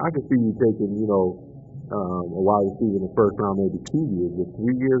building, I can see you taking, you know, a wide receiver in the first round maybe 2 years, but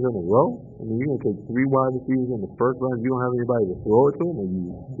 3 years in a row? I mean, you're going to take 3 wide receivers in the first round, you don't have anybody to throw it to them? Are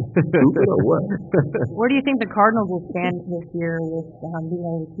you stupid or what? Where do you think the Cardinals will stand this year with being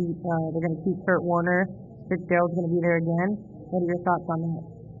able to keep, they're going to keep Kurt Warner, Fitzgerald's going to be there again? What are your thoughts on that?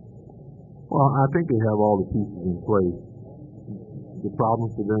 Well, I think they have all the pieces in place. The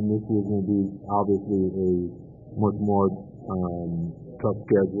problem for them this year is going to be obviously a much more tough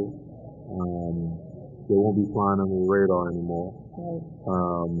schedule. They won't be flying under the radar anymore. Right.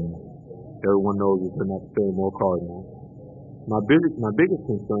 Everyone knows that they're not the same old Cardinals. My biggest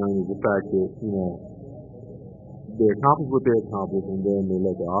concern is the fact that, you know, they accomplish what they accomplish, and then they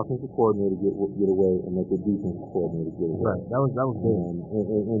let the offensive coordinator get away and let the defensive coordinator get away. Right. That was good.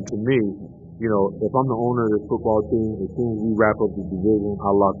 And to me, you know, if I'm the owner of this football team, as soon as we wrap up the division,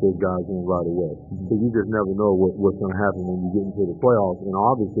 I'll lock those guys in right away. Because you just never know what's going to happen when you get into the playoffs. And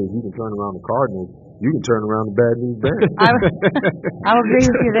obviously, if you can turn around the Cardinals, you can turn around the Bad News Bears. I will agree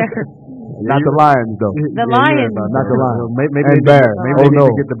with you there. Not the Lions, though. The Lions. Not the Lions. Maybe and Bears. Maybe they need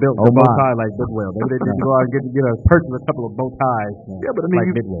to get the bow tie like Bidwell. Maybe they need to go out and purchase a couple of bow ties. Yeah, but I mean,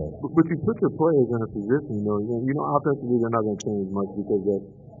 like Bidwell. But you put your players in a position, you know, offensively they're not going to change much because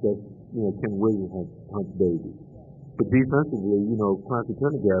that's you know, Ken Williams hunts baby. But defensively, you know, Clancy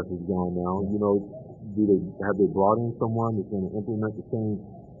Pendergast is gone now. You know, have they brought in someone that's going to implement the same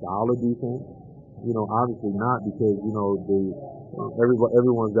style of defense? You know, obviously not, because, you know,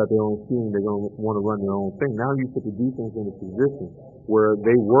 everyone's got their own scheme. They're going to want to run their own thing. Now you put the defense in a position where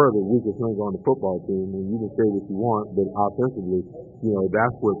they were the weakest link on the football team, and you can say what you want, but offensively, you know,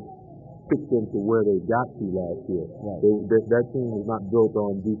 that's what fixed them to where they got to last year. Right. That team was not built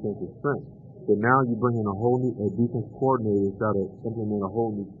on defensive strength. So now you bring in a whole new defense coordinator that's got to implement a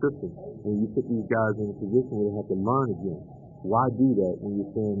whole new system, and you put these guys in a position where they have to learn again. Why do that when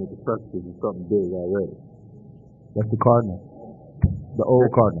you're saying that the precipice is something big already? That's the Cardinals. The old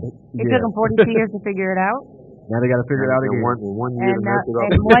Cardinals. It took them 42 years to figure it out. Now they got to figure it out again. In 1 year to mess it up.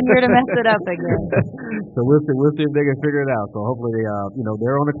 And 1 year to mess it up again. So we'll see if they can figure it out. So hopefully they, you know,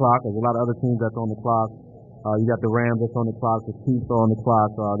 they're on the clock. There's a lot of other teams that's on the clock. You got the Rams that's on the clock. The Chiefs are on the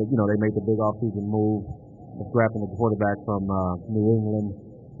clock. You know, they made the big offseason move, grabbing the quarterback from New England.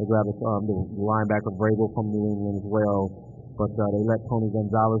 They grabbed the linebacker Vrabel from New England as well. But they let Tony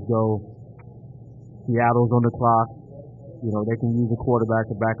Gonzalez go. Seattle's on the clock. You know, they can use a quarterback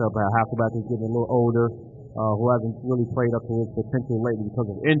to back up. Half the back is getting a little older, who hasn't really played up to his potential lately because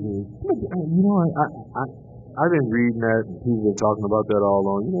of injuries. You know, I've been reading that, and people have been talking about that all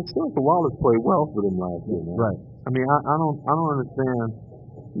along. You know, Spencer Wallace played well for them last year, man. Right. I mean, I don't understand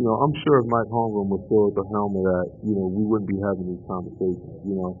you know, I'm sure if Mike Holmgren was still at the helm of that, you know, we wouldn't be having these conversations.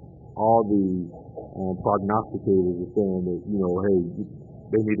 You know, all the prognosticators are saying that, you know, hey,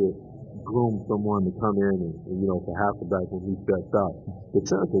 they need to groom someone to come in and you know, for half the back when he steps out. But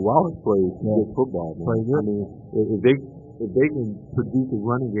Seneca Wallace plays good football, man. I mean, if they can produce a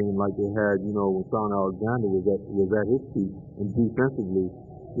running game like they had, you know, when Sean Alexander was at his feet, and defensively,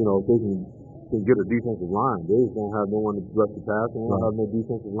 you know, if they can get a defensive line, they just don't have no one to rush the pass, and they don't have no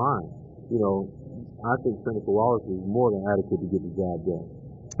defensive line. You know, I think Seneca Wallace is more than adequate to get the job done.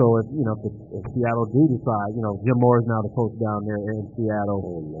 So if Seattle do decide, you know, Jim Moore's now the coach down there in Seattle.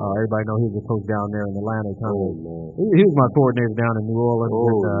 Everybody know he's the coach down there in Atlanta. He was my coordinator down in New Orleans.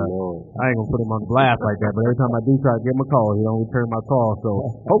 I ain't gonna put him on the blast like that, but every time I do try to give him a call, he don't return my call. So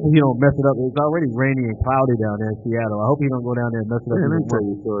hopefully he don't mess it up. It's already rainy and cloudy down there in Seattle. I hope he don't go down there and mess it up. Let me tell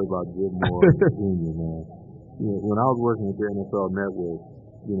you a story about Jim Moore Jr., man. You know, when I was working at the NFL Network,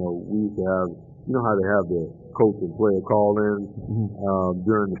 you know, we used to have, you know how they have the coach and player call-ins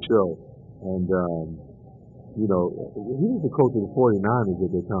during the show. And, you know, he was the coach of the 49ers at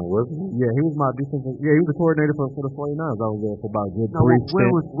that time, wasn't he? Yeah, he was my defensive. Yeah, he was the coordinator for the 49ers. I was there for about a good brief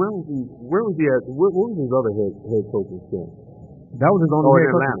stint. Where was he at? What was his other head coaching stint? That was his only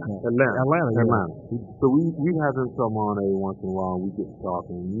head coaching. Atlanta. So we have him come on every once in a while, and we get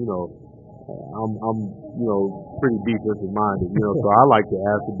talking. You know, I'm you know, pretty defensive minded, you know, so I like to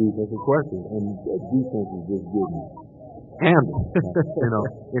ask the defensive questions, and the defense is just getting handled, you know.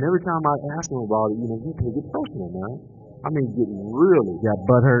 And every time I ask him about it, you know, he take it personal, man. I mean, getting really got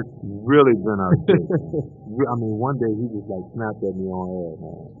butthurt, really been out there. I mean, one day he just like snapped at me on air,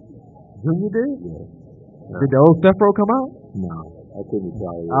 man. Junior did? Yeah. Did the old Steph Row come out? No. I couldn't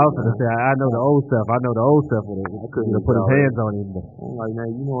tell you. I was going to say, I know the old stuff. I know the old stuff when I couldn't put his hands on him. I'm like,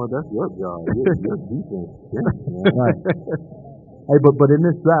 man, you know what? That's your job. You're defense. Yeah, man. Right. Hey, but in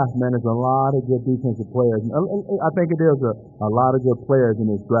this draft, man, there's a lot of good defensive players. I think there's a lot of good players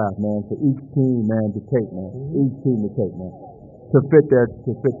in this draft, man, for each team, man, to take, man. Each team to take, man, to fit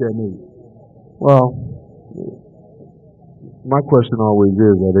their needs. Well, my question always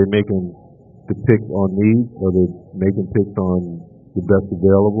is, are they making the picks on needs, or are they making picks on the best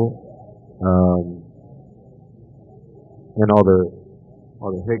available? And all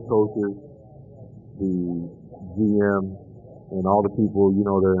the head coaches, the GM, and all the people, you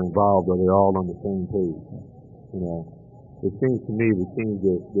know, that are involved, are they all on the same page? You know, it seems to me the teams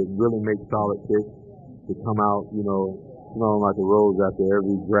that really make solid picks to come out, you know, smelling like a rose after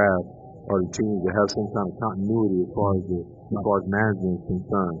every draft are the teams that have some kind of continuity as far as management is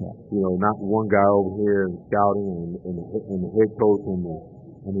concerned. You know, not one guy over here and scouting and the head coach and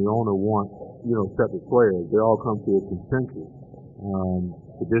the owner want, you know, separate players. They all come to a consensus.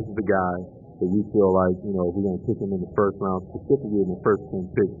 But this is the guy that we feel like, you know, we're going to pick him in the first round, specifically in the first 10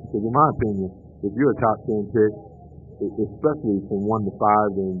 picks. Because in my opinion, if you're a top 10 pick, especially from 1 to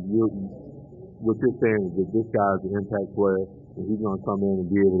 5, then what you're saying is that this guy's an impact player, and he's going to come in and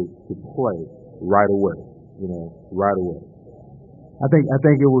be able to play right away, you know, right away. I think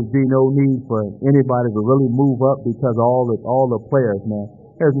it would be no need for anybody to really move up, because all the players, man,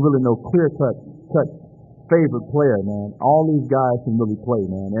 there's really no clear-cut favorite player, man. All these guys can really play,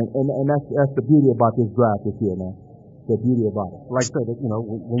 man, and that's the beauty about this draft this year, man. The beauty about it. Like I said, you know,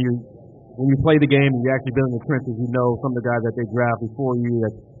 when you play the game and you actually been in the trenches, you know some of the guys that they draft before you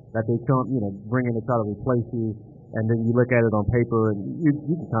that they come, you know, bring in to try to replace you, and then you look at it on paper, and you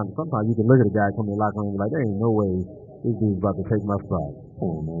can sometimes you can look at a guy come in the locker room and be like, there ain't no way this dude's about to take my spot.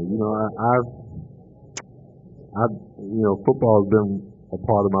 Oh man, you know, I've you know, football has been a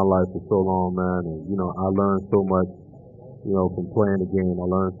part of my life for so long, man, and you know, I learned so much, you know, from playing the game. I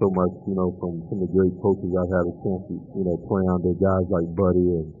learned so much, you know, from some of the great coaches I've had a chance to, you know, play under, guys like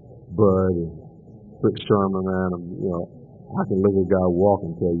Buddy and Bud and Fritz Sherman, man. You know, I can look at a guy walk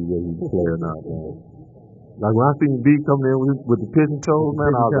and tell you whether he's a player or not, man. Like when I seen B coming in with the pigeon toes,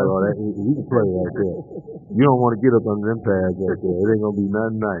 man, I was like, oh, he's a player right there. You don't want to get up under them pads right there. It ain't gonna be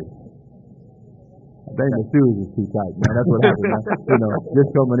nothing nice. I think the shoes is too tight, man. That's what happened, man. You know,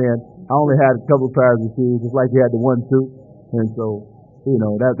 just coming in, I only had a couple pairs of shoes, just like he had the 1-2, and so, you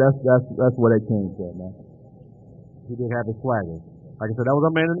know, that's where they came from, man. He did have his swagger. Like I said, that was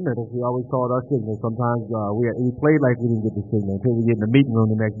our man in the middle. We always called our signal. Sometimes we played like we didn't get the signal until we get in the meeting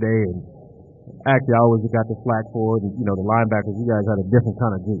room the next day. And actually, I always got the flack for it. And, you know, the linebackers, you guys had a different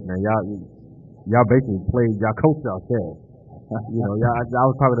kind of group, man. Y'all basically played, y'all coached yourselves. You know, I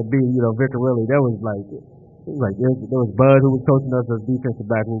was talking to B, you know, Victor Willie. There was Bud who was coaching us as defensive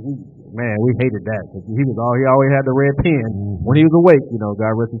back. We hated that because he always had the red pen when he was awake. You know,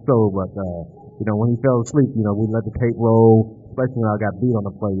 God rest his soul. But you know, when he fell asleep, you know, we let the tape roll. especially when I got beat on the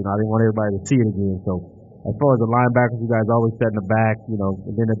play. I didn't want everybody to see it again. So as far as the linebackers, you guys always set in the back, and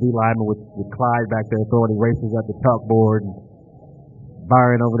then the D lineman with Clyde back there throwing erasers at the chalkboard, and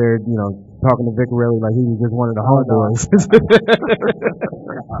Byron over there, talking to Vicarelli like he was just one of the homeboys.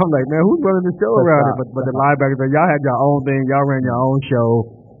 I'm like, man, who's running the show around it? But the linebackers, y'all had your own thing, y'all ran your own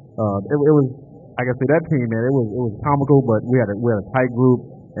show. It was, like I said, that team, man, it was comical, but we had a tight group,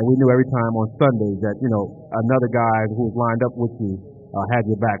 and we knew every time on Sundays that another guy who was lined up with you had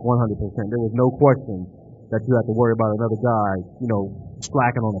your back 100%. There was no question that you had to worry about another guy,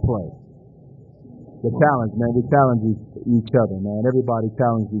 slacking on the play. The challenge, man. We challenge each other, man. Everybody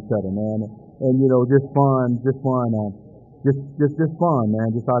challenged each other, man. And just fun, just fun, man.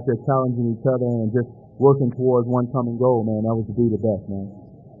 Just out there challenging each other and just working towards one common goal, man. That was to be the best, man.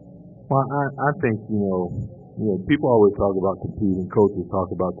 Well, I think people always talk about competing. Coaches talk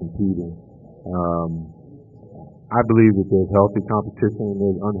about competing. I believe that there's healthy competition and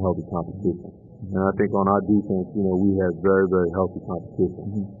there's unhealthy competition. And I think on our defense, we had very, very healthy competition.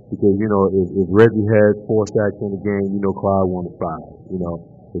 Mm-hmm. Because, if Reggie had 4 sacks in the game, Clyde won the 5.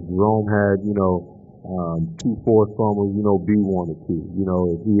 If Jerome had, 2 forced fumbles, B won the 2.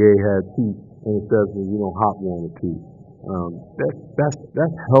 If EA had 2 interceptions, Hop won the 2.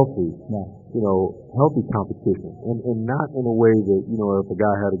 That's healthy, healthy competition. And not in a way that, if a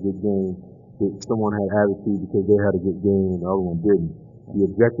guy had a good game, that someone had attitude because they had a good game and the other one didn't. The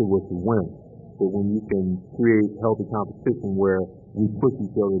objective was to win. But when you can create healthy competition where we push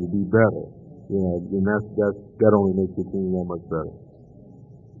each other to be better, then that only makes your team that much better.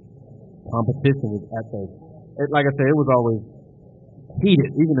 Competition was like I said, it was always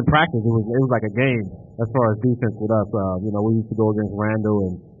heated. Even in practice, it was like a game as far as defense with us. We used to go against Randall,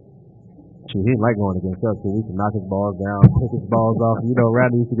 and he didn't like going against us, so we could knock his balls down, pick his balls off.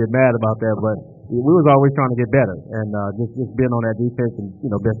 Randall used to get mad about that, but we was always trying to get better, and just being on that defense and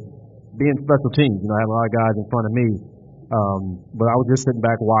being special teams. I had a lot of guys in front of me, but I was just sitting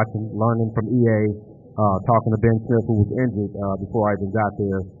back watching, learning from EA, talking to Ben Smith, who was injured before I even got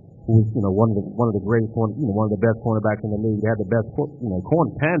there, who was one of the greatest, one of the best cornerbacks in the league. They had the best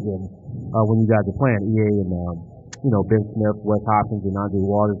corner tandem when you guys were playing. EA and Ben Smith, Wes Hopkins, and Andre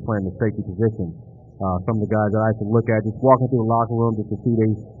Waters playing the safety position. Some of the guys that I could look at just walking through the locker room just to see the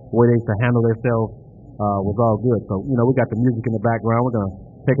way they used to handle themselves was all good. So we got the music in the background. We're gonna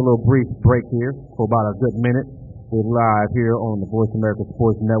take a little brief break here for about a good minute. We're live here on the Voice America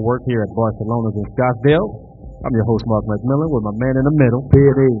Sports Network here at Barcelona's in Scottsdale. I'm your host, Mark McMillan, with my man in the middle,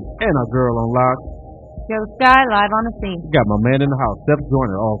 B&E, and our girl on lock, Joe Sky, live on the scene. Got my man in the house, Steph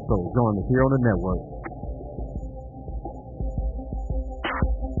Joyner, also joining us here on the network.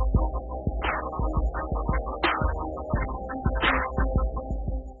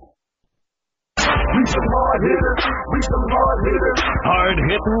 We some hard hitters. We some hard hitters. Hard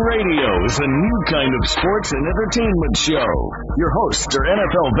Hittin' Radio is a new kind of sports and entertainment show. Your hosts are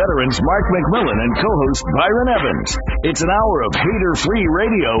NFL veterans Mark McMillan and co-host Byron Evans. It's an hour of hater-free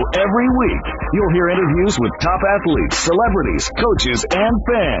radio every week. You'll hear interviews with top athletes, celebrities, coaches, and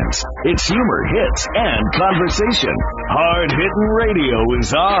fans. It's humor, hits, and conversation. Hard Hittin' Radio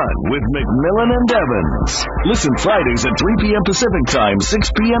is on with McMillan and Evans. Listen Fridays at 3 p.m. Pacific Time,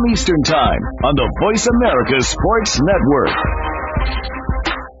 6 p.m. Eastern Time on the Voice America Sports Network.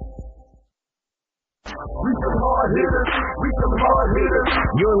 We some hard hitters. We some hard hitters.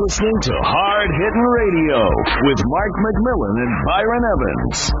 You're listening to Hard Hittin' Radio with Mark McMillan and Byron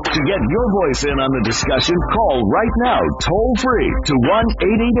Evans. To get your voice in on the discussion, call right now, toll free to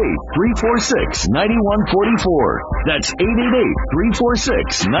 1-888-346-9144. That's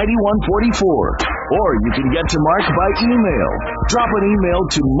 888-346-9144. Or you can get to Mark by email. Drop an email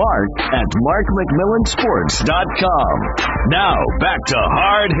to mark@markmcmillansports.com. Now, back to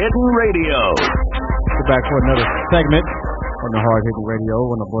Hard Hittin' Radio. We're back for another segment on the Hard Hittin'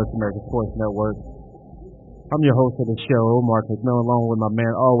 Radio on the Voice America Sports Network. I'm your host of the show, Mark McMillan, along with my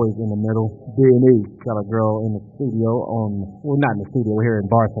man always in the middle, B&E. Got a girl in the studio not in the studio, we're here in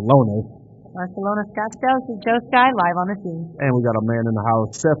Barcelona. Barcelona, Scottsdale. This is Joe Sky, live on the scene. And we got a man in the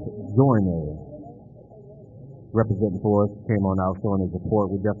house, Seth Joyner, representing for us. Came on out showing his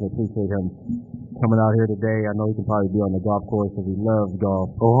support. We definitely appreciate him coming out here today. I know he can probably be on the golf course because he loves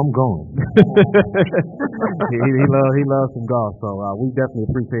golf. Oh, I'm going. he loves some golf. So we definitely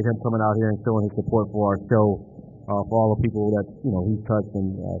appreciate him coming out here and showing his support for our show, for all the people that he's touched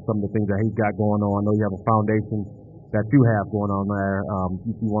and some of the things that he's got going on. I know you have a foundation that you have going on there.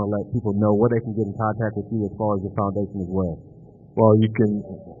 If you want to let people know where they can get in contact with you as far as your foundation as well. Well,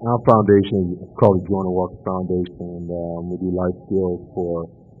 our foundation is called the Joyner Walker Foundation, and we do life skills for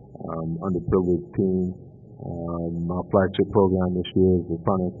underprivileged teens. My flagship program this year is the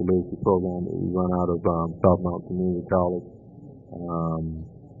financial literacy program that we run out of South Mountain Community College.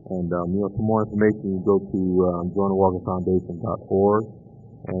 For more information, you go to jointhewalkerfoundation.org.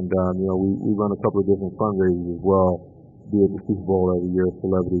 And, we run a couple of different fundraisers as well, be it the Super Bowl every year,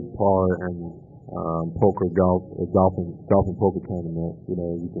 celebrity par and golf and poker tournament.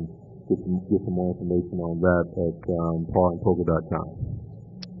 You can get some more information on that at parandpoker.com.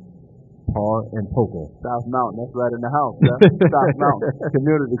 Par and Poker. South Mountain, that's right in the house. South Mountain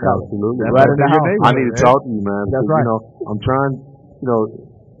Community College. Absolutely. That's right in the house. I need to talk to you, man. That's right. I'm trying,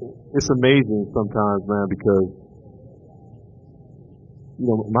 it's amazing sometimes, man, because,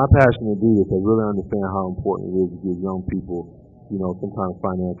 my passion to do this, I really understand how important it is to give young people, some kind of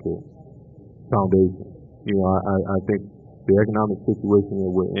financial foundation. I think the economic situation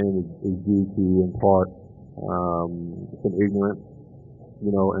that we're in is due to, in part, some ignorance,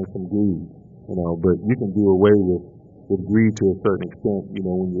 and some greed, but you can do away with greed to a certain extent,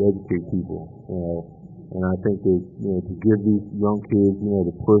 when you educate people, and I think that, to give these young kids,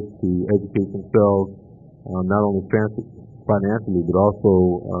 the push to educate themselves, not only financially, but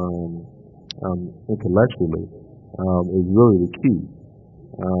also, intellectually, is really the key.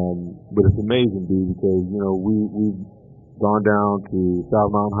 But it's amazing, dude, because, we've gone down to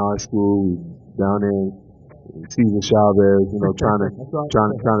South Mountain High School, we've down in Cesar Chavez, trying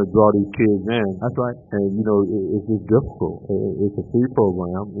to draw these kids in. That's right. And, it's just difficult. It's a free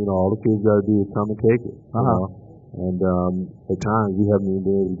program. All the kids got to do is come and take it. And, at times we haven't even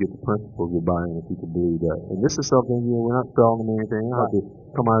been able to get the principals to buy in, if you can believe that. And this is something, we're not selling them anything. They don't have to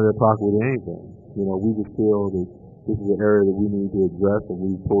come out of their pocket with anything. We just feel that this is an area that we need to address, and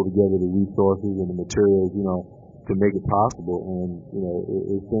we pull together the resources and the materials, to make it possible. And,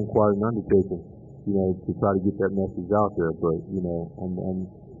 it's been quite an undertaking, to try to get that message out there. But,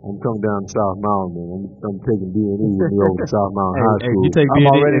 I'm coming down to South Mountain, and I'm taking B&E with me over to South Mountain High School. If you take B&E,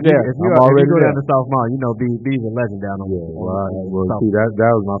 I'm already there. If you go down to South Mountain, B's a legend down on Well, see, that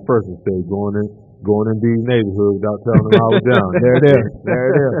was my first mistake, going in B's neighborhood without telling them I was down. There it is.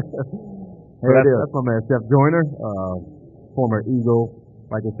 That's my man, Chef Joyner, former Eagle.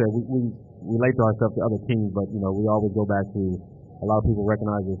 Like I said, we relate to ourselves to other teams, but, we always go back to a lot of people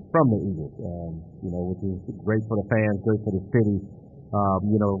recognize us from the Eagles, which is great for the fans, great for the city.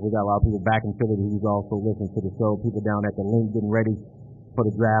 We got a lot of people back in Philly who's also listening to the show, people down at the link getting ready for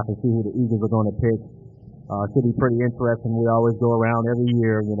the draft and see who the Eagles are going to pick. Should be pretty interesting. We always go around every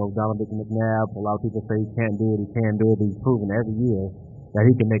year, Donovan McNabb, a lot of people say he can't do it, but he's proven every year that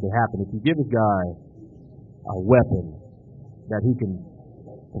he can make it happen. If you give this guy a weapon that he can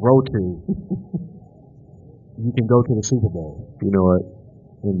throw to, you can go to the Super Bowl. You know what?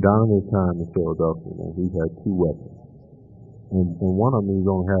 In Donovan's time in Philadelphia, he's had two weapons. And one of them he's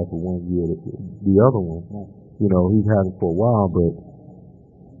only had for 1 year. The other one, he's had it for a while, but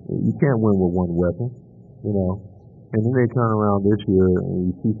you can't win with one weapon, And then they turn around this year and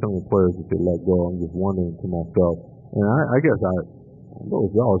you see some of the players that they let go. I'm just wondering to myself. And I guess I know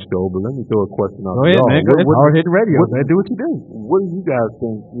it's y'all's show, but let me throw a question out to y'all. Man, go ahead, man. Hard hitting radio. Man, do what you do. What do you guys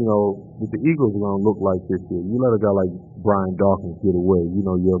think, that the Eagles are going to look like this year? You let a guy like Brian Dawkins get away,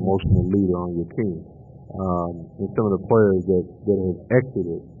 your emotional leader on your team. And some of the players that have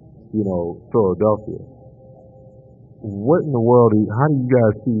exited, Philadelphia. What in the world, how do you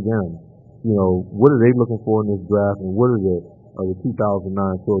guys see them? What are they looking for in this draft, and what are the 2009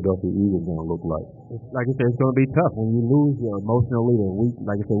 Philadelphia Eagles going to look like? Like I said, it's going to be tough when you lose your emotional leader.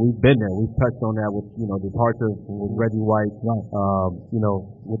 Like I said, we've been there. We've touched on that with, departure with Reggie White,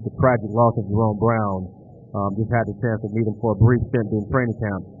 with the tragic loss of Jerome Brown. Just had the chance to meet him for a brief stint during training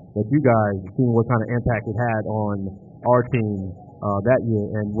camp. But you guys seen what kind of impact it had on our team that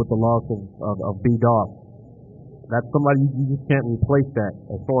year, and with the loss of B-Dog. That's somebody you just can't replace that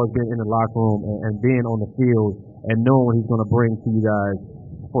as far as being in the locker room and being on the field and knowing what he's going to bring to you guys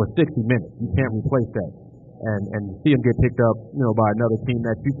for 60 minutes. You can't replace that. And see him get picked up, by another team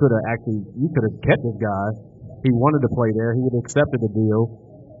that you could have kept this guy. He wanted to play there. He would have accepted the deal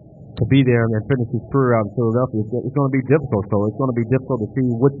to be there and finish his career out in Philadelphia. It's going to be difficult. So it's going to be difficult to see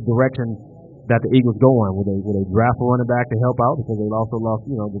which direction that the Eagles go in. Will they draft a running back to help out because they also lost,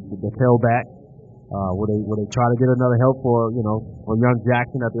 the tailback? Will they try to get another help for young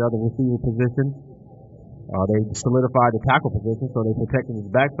Jackson at the other receiver position? They solidified the tackle position, so they're protecting his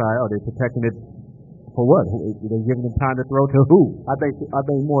backside. Are they protecting it for what? They're giving him time to throw to who? I think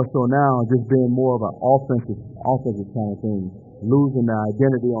more so now, just being more of an offensive kind of thing. Losing the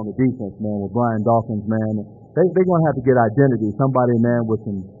identity on the defense, man, with Brian Dawkins, man. They're going to have to get identity. Somebody, man, with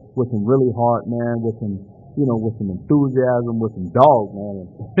some really hard, man, with some with some enthusiasm, with some dog, man,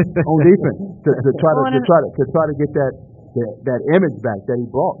 on defense to try to get that image back that he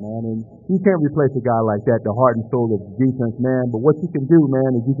brought, man. And you can't replace a guy like that, the heart and soul of the defense, man. But what you can do,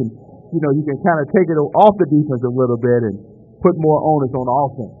 man, is you can kind of take it off the defense a little bit and put more onus on the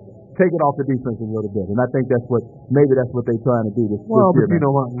offense. Take it off the defense a little bit. And I think that's what they're trying to do this year. But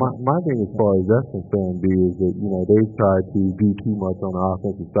my thing as far as that's concerned, B, is that, they've tried to do too much on the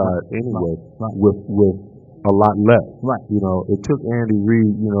offensive side anyway, right. with a lot less. Right. It took Andy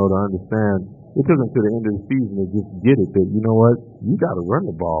Reid, to understand. It took him to the end of the season to just get it that, you got to run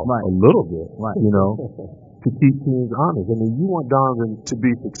the ball right. a little bit, right. To keep teams honest. I mean, you want Donovan to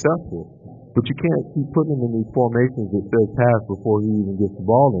be successful, but you can't keep putting him in these formations that says pass before he even gets the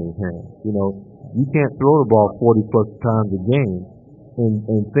ball in his hand. You can't throw the ball 40 plus times a game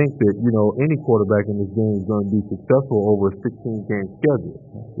and think that, any quarterback in this game is going to be successful over a 16-game schedule.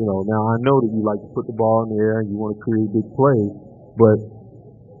 Now I know that you like to put the ball in the air and you want to create big plays, but,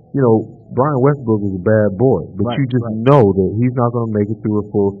 Brian Westbrook is a bad boy, but right, you just right. know that he's not going to make it through a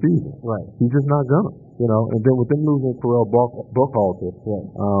full season. Right. He's just not going to, And then with them losing Terrell Buckhalter, right.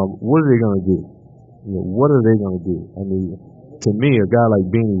 What are they going to do? What are they going to do? I mean, to me, a guy like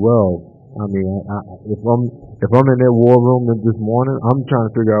Beanie Wells, I mean, if I'm in that war room this morning, I'm trying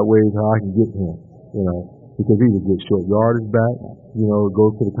to figure out ways how I can get him, because he would get short yardage back,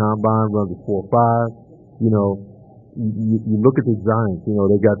 goes to the combine, runs a 4.5, You look at the Giants,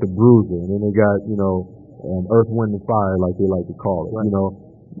 they got the Bruiser, and then they got, Earth, Wind, and Fire, like they like to call it. Right.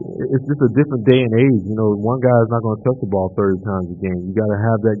 It's just a different day and age. One guy is not going to touch the ball 30 times a game. You got to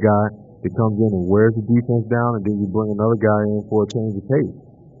have that guy that comes in and wears the defense down, and then you bring another guy in for a change of pace.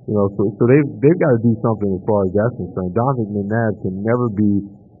 So they've got to do something as far as that's concerned. Donovan McNabb can never be,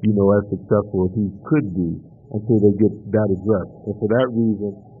 as successful as he could be until they get that addressed. And for that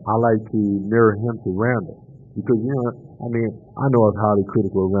reason, I like to mirror him to Randall. Because, I know I was highly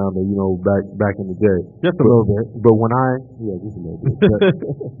critical around it, back in the day. Just a little bit. But just a little bit.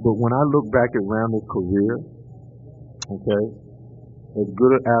 But when I look back at Randall's career, okay, as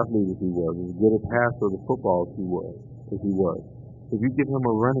good an athlete as he was, as good a passer of the football as he was, if you give him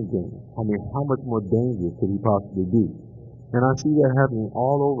a running game, how much more dangerous could he possibly be? And I see that happening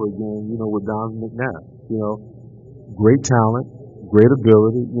all over again, with Donovan McNabb. Great talent, great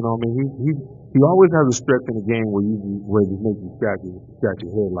ability, he always has a stretch in the game where it just makes you scratch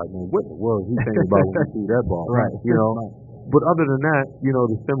your head like, man, what in the world is he thinking about when he threw that ball? Right. But other than that,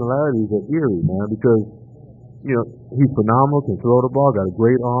 the similarities are eerie, man, because, he's phenomenal, can throw the ball, got a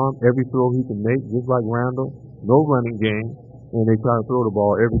great arm, every throw he can make, just like Randall, no running game, and they try to throw the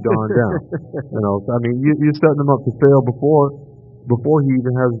ball every darn down. So you're setting him up to fail before he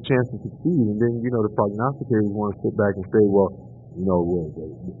even has a chance to succeed, and then, the prognosticators want to sit back and say, well,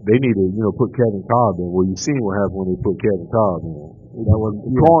 they need to, put Kevin Cobb in. Well, you seen what happened when they put Kevin Cobb in. That was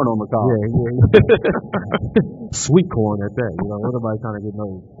corn on the cob. Yeah. Sweet corn at that. Nobody trying to get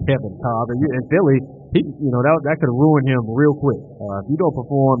no Kevin Cobb. And Philly, that could have ruined him real quick. If you don't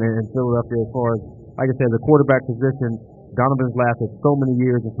perform in Philadelphia as far as, like I said, the quarterback position, Donovan's lasted so many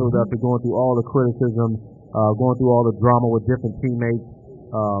years in Philadelphia, going through all the criticism, going through all the drama with different teammates,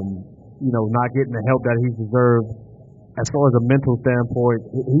 not getting the help that he's deserved. As far as a mental standpoint,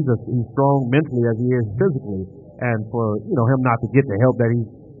 he's strong mentally as he is physically, and for him not to get the help that he's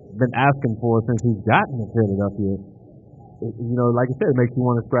been asking for since he's gotten to Philadelphia, like I said, it makes you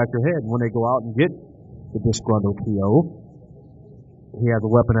want to scratch your head. When they go out and get the disgruntled T.O., he has a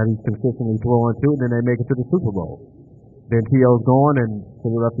weapon that he's consistently throwing to, and then they make it to the Super Bowl. Then T.O.'s gone, and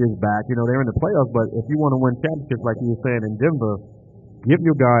Philadelphia's back. They're in the playoffs, but if you want to win championships, like you were saying in Denver, give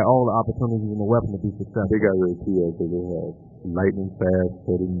your guy all the opportunities and the weapon to be successful. They got rid of T.O. because they had lightning fast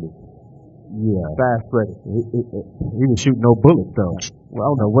Freddie Mitchell. Yeah, fast Freddie. He was shooting no bullets though. Well,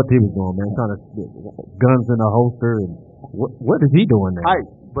 I don't know what he was doing, man. Trying to guns in a holster and what is he doing there? Hype,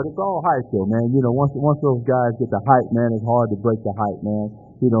 but it's all hype though, man. Once those guys get the hype, man, it's hard to break the hype, man.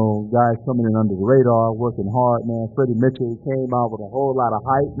 Guys coming in under the radar, working hard, man. Freddie Mitchell came out with a whole lot of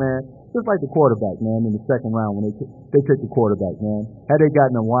hype, man. Just like the quarterback, man, in the second round when they took the quarterback, man. Had they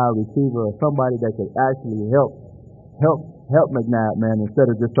gotten a wide receiver or somebody that could actually help McNabb, man, instead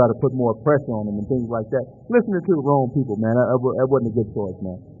of just try to put more pressure on him and things like that. Listening to the wrong people, man, that wasn't a good choice,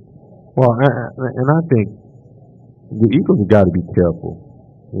 man. Well, and I think the Eagles have got to be careful,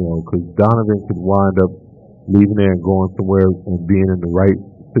 because Donovan could wind up leaving there and going somewhere and being in the right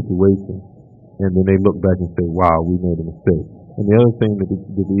situation, and then they look back and say, wow, we made a mistake. And the other thing that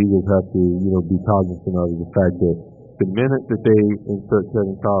the Eagles have to, be cognizant of is the fact that the minute that they insert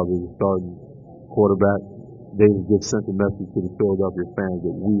Kevin Cobb as a starting quarterback, they just sent a message to the Philadelphia fans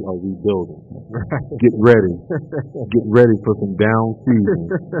that we are rebuilding. Get ready. Get ready for some down season,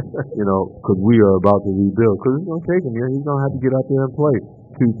 because we are about to rebuild. Because it's going to take him here. He's going to have to get out there and play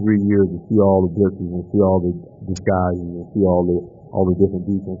 2-3 years to see all the blitzes and see all the disguises and see all the different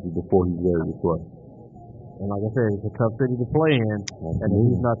defenses before he's ready to play. And like I said, it's a tough city to play in, and if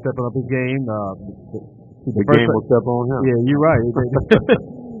he's not stepping up his game, the game will step on him. Yeah, you're right.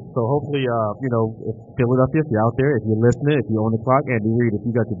 So hopefully, if Philadelphia, if you're out there, if you're listening, if you're on the clock, Andy Reid, if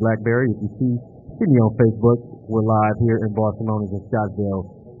you got your BlackBerry, if you see me on Facebook, we're live here in Barcelona, in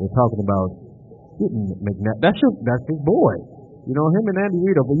Scottsdale. We're talking about getting McNabb. That's his boy. Him and Andy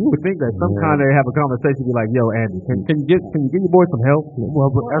Reid. But you would think that sometime they have a conversation, be like, "Yo, Andy, can you give your boy some help?"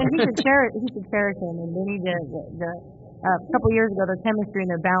 Well, and he should cherish him, and they need to. A couple years ago, their chemistry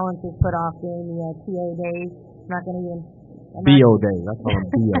and their balance was put off during the TO days. It's not going to even. BO days. I call him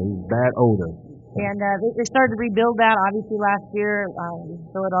BO. He's bad odor. And they started to rebuild that. Obviously, last year,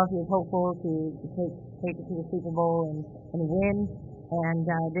 Philadelphia was hopeful to take it to the Super Bowl and win, and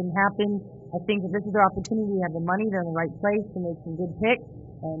it didn't happen. I think that this is their opportunity. They have the money. They're in the right place to make some good picks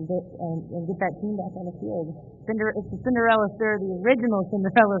and get that team back on the field. It's the Cinderella story, the original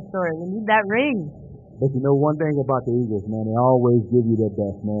Cinderella story. We need that ring. But one thing about the Eagles, man, they always give you their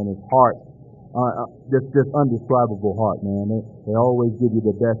best, man. It's heart. Just undescribable heart, man. They always give you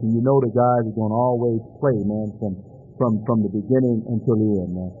the best, and the guys are going to always play, man, from the beginning until the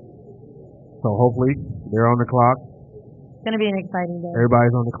end, man. So hopefully they're on the clock. It's going to be an exciting day.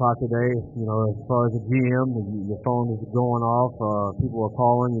 Everybody's on the clock today. As far as the GM, your phone is going off. People are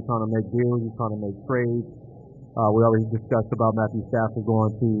calling. You're trying to make deals. You're trying to make trades. We already discussed about Matthew Stafford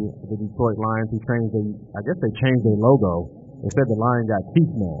going to the Detroit Lions. I guess they changed their logo. They said the lion got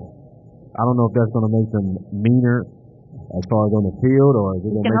teeth now. I don't know if that's going to make them meaner as far as on the field, or is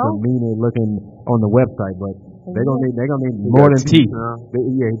it going to make them meaner looking on the website, but they're going to need more than teeth.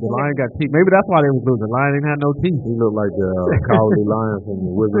 The lion got teeth. Maybe that's why they was losing. The lion didn't have no teeth. He looked like the cowardly lion from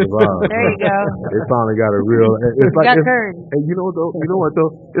the Wizard of Oz. There you go. They finally got a real. It's like and you know what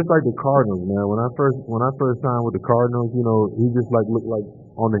though? It's like the Cardinals, man. When I first signed with the Cardinals, he just looked like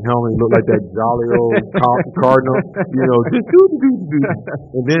on the helmet, he looked like that jolly old Cardinal. Just do.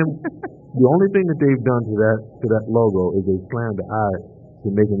 And then the only thing that they've done to that logo is they slammed the eye to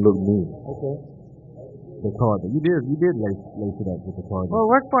make him look mean. Okay. The Cardinals. You did lace it up with the Cardinals. Well,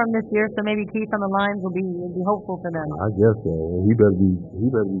 it worked for him this year, so maybe Keith on the lines will be hopeful for them. I guess so. He better be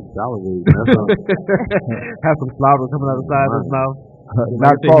salivating. Have some saliva coming out of the side of his mouth.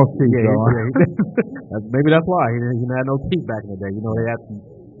 Not false teeth, Maybe that's why he didn't have no teeth back in the day. They had some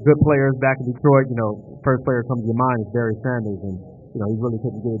good players back in Detroit. First player comes to your mind is Barry Sanders, and he really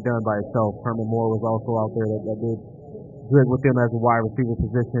couldn't get it done by himself. Herman Moore was also out there that did good with him as a wide receiver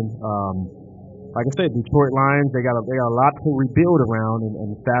position. Like I said, Detroit Lions, they got a lot to rebuild around,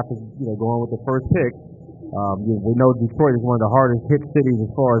 and staff is going with the first pick. We know Detroit is one of the hardest hit cities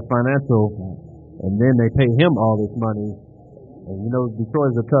as far as financial, and then they pay him all this money. And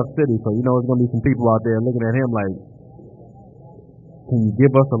Detroit is a tough city, so there's going to be some people out there looking at him like, can you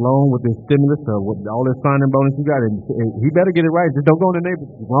give us a loan with this stimulus or with all this signing bonus you got? And he better get it right. Just don't go in the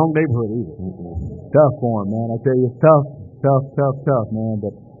wrong neighborhood either. Tough for him, man. I tell you, it's tough, man.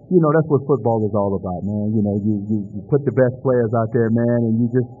 But that's what football is all about, man. You put the best players out there, man, and you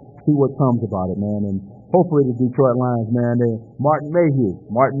just see what comes about it, man. And hopefully the Detroit Lions, man, Martin Mayhew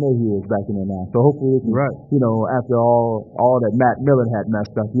is back in there now. So hopefully it's right. After all that McMillan had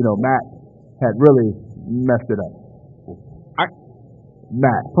messed up, Matt had really messed it up.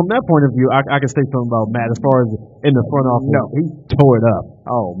 Matt. From that point of view, I can say something about Matt as far as in the front office. No, he tore it up.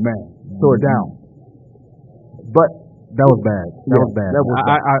 Oh man, tore it down. But that was bad. That was bad.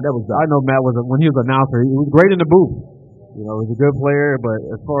 I know Matt when he was an announcer, he was great in the booth. He was a good player, but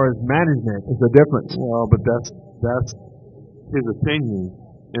as far as management, it's a difference. Well, but that's his opinion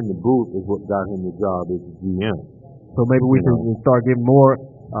in the booth is what got him the job as the GM. So maybe we should start getting more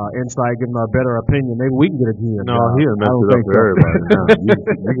insight, giving a better opinion. Maybe we can get a GM. No, he'll mess it up for everybody. Now,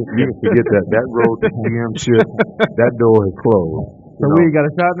 you can forget that road to GM shit. That door is closed. So we got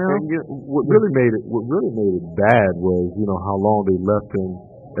a shot now. What really made it bad was how long they left him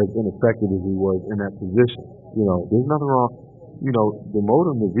as ineffective as he was in that position. There's nothing wrong.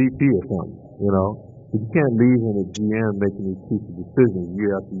 Demote him to VP or something. But you can't leave him as GM making these stupid decisions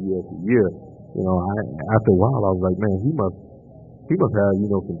year after year after year. After a while, I was like, man, he must have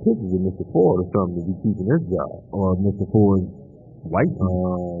some pictures of Mr. Ford or something to be keeping his job, or Mr. Ford's wife.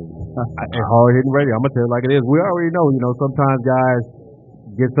 Hard hitting radio. I'm gonna tell you like it is. We already know. Sometimes guys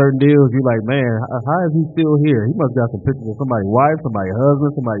get certain deals. You're like, man, how is he still here? He must have got some pictures of somebody's wife, somebody's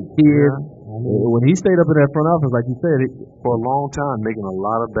husband, somebody's kids. Yeah. When he stayed up in that front office, like you said, for a long time making a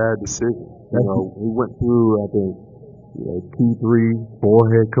lot of bad decisions. You know, he went through, I think, 2, 3,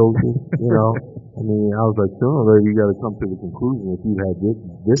 4 head coaches. You know, I mean, I was like, sooner or later you got to come to the conclusion if you had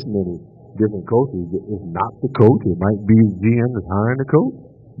this many different coaches, it's not the coach. It might be the GM that's hiring the coach.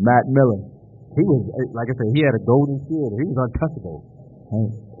 McMillan, he was, like I said, he had a golden shield. He was untouchable.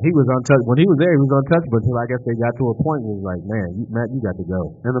 He was untouchable. When he was there, he was untouchable until I guess they got to a point where it was like, man, Matt, you got to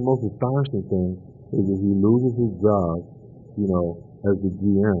go. And the most astonishing thing is that he loses his job, you know, as the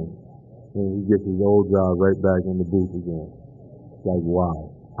GM, and he gets his old job right back in the booth again. It's like, why?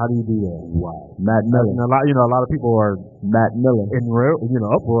 How do you do that? Why? Matt Millen. And a lot of people are Matt Millen in real,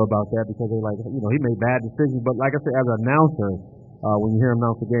 uproar about that because they're like, he made bad decisions. But like I said, as an announcer, when you hear him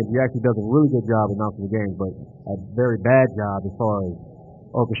announce the games, he actually does a really good job announcing the games, but a very bad job as far as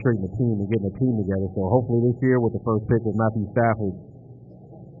orchestrating the team and getting the team together. So hopefully this year with the first pick with Matthew Stafford,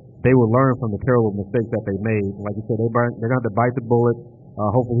 they will learn from the terrible mistakes that they made. Like you said, they're going to have to bite the bullet.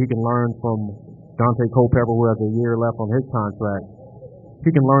 Hopefully he can learn from Dante Culpepper, who has a year left on his contract.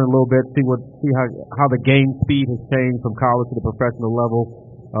 He can learn a little bit, see how the game speed has changed from college to the professional level.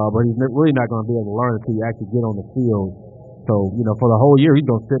 But he's really not going to be able to learn until you actually get on the field. So, for the whole year, he's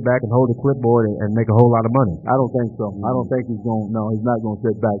going to sit back and hold the clipboard and make a whole lot of money. I don't think so. I don't think he's going. No, he's not going to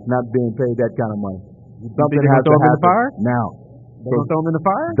sit back. He's not being paid that kind of money. Something has to happen. Throw him in the fire? Now. They're going to throw him in the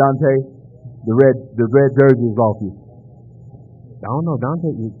fire? Dante, the red jersey is off you. I don't know. I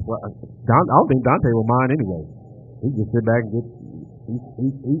don't think Dante will mind anyway. He just sit back and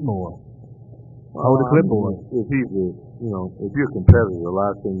eat more. Hold the clipboard. If you're a competitor, the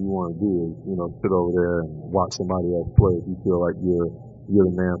last thing you want to do is, sit over there and watch somebody else play if you feel like you're the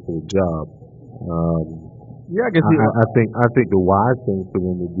man for the job. I guess I think the wise thing for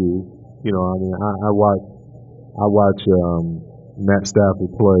them to do, I watch Matt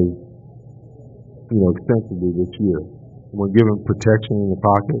Stafford play, extensively this year. When given protection in the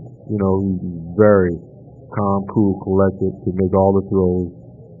pocket, he's very calm, cool, collected to make all the throws.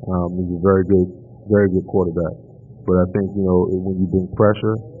 He's a very good quarterback. But I think, when you bring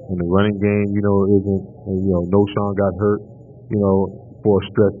pressure and the running game, isn't, no Sean got hurt, for a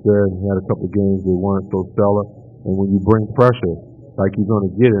stretch there, and he had a couple of games that weren't so stellar. And when you bring pressure, like you're going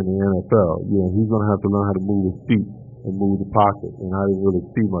to get in the NFL, he's going to have to learn how to move his feet and move the pocket. And I didn't really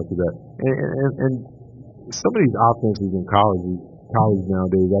see much of that. And some of these offenses in college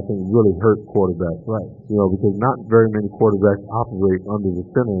nowadays, I think really hurt quarterbacks. Right. Because not very many quarterbacks operate under the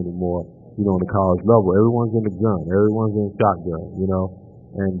center anymore, on the college level. Everyone's in the gun. Everyone's in the shotgun,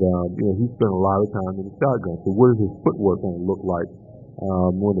 And, he spent a lot of time in the shotgun. So what is his footwork going to look like?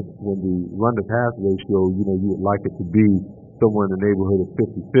 When the run to pass ratio, you would like it to be somewhere in the neighborhood of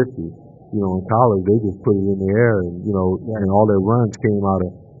 50-50. In college, they just put it in the air and, and all their runs came out of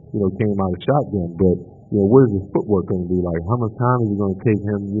shotgun. But, what is his footwork going to be like? How much time is it going to take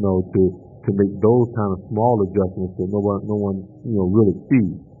him, to make those kind of small adjustments that no one, really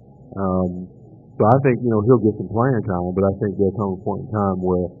sees? So I think, he'll get some playing time, but I think there'll come a point in time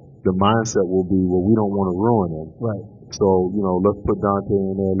where the mindset will be, well, we don't want to ruin him. Right. So, let's put Dante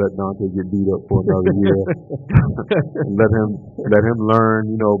in there, let Dante get beat up for another year. And let him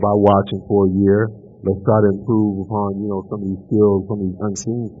learn, by watching for a year. Let's try to improve upon, some of these skills, some of these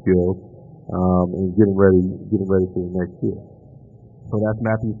unseen skills, and getting ready for the next year. So that's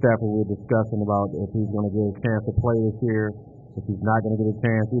Matthew Stafford we're discussing about if he's going to get a chance to play this year. If he's not going to get a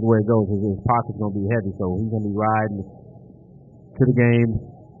chance, either way it goes, his pocket's going to be heavy. So he's going to be riding to the game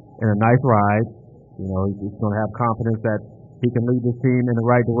in a nice ride. He's going to have confidence that he can lead this team in the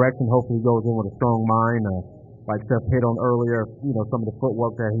right direction. Hopefully he goes in with a strong mind. Like Seth hit on earlier, some of the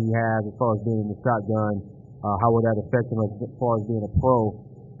footwork that he has as far as being in the shotgun, how would that affect him as far as being a pro?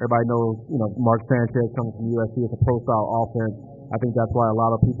 Everybody knows, Mark Sanchez coming from USC, it's a pro-style offense. I think that's why a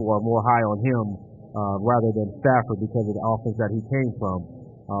lot of people are more high on him rather than Stafford because of the offense that he came from.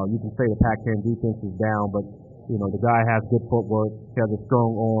 You can say the Pac-10 defense is down, but, the guy has good footwork. He has a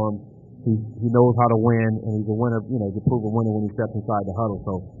strong arm. He knows how to win, and he's a winner, he's a proven winner when he steps inside the huddle.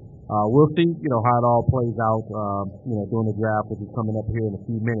 So we'll see, how it all plays out, during the draft, which is coming up here in a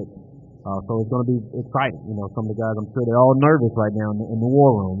few minutes. So it's going to be exciting. Some of the guys, I'm sure they're all nervous right now in the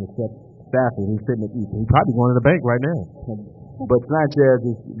war room, except Stafford. He's sitting at, he's probably going to the bank right now. But Sanchez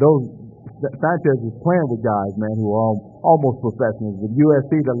is playing with guys, man, who are almost professionals. With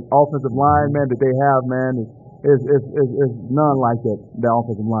USC, the offensive line, man, that they have, man, is none like that, the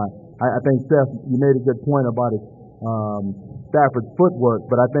offensive line. I think, Seth, you made a good point about it, Stafford's footwork,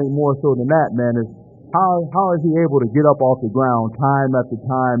 but I think more so than that, man, is how is he able to get up off the ground time after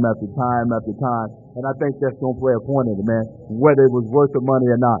time after time after time? And I think that's going to play a point in it, man, whether it was worth the money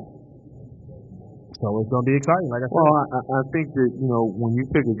or not. So it's going to be exciting, like I said. Well, I think that, you know, when you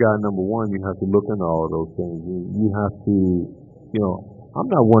pick a guy number one, you have to look into all of those things. You have to, you know, I'm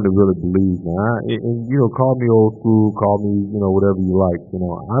not one to really believe, man. And, you know, call me old school, call me, you know, whatever you like. You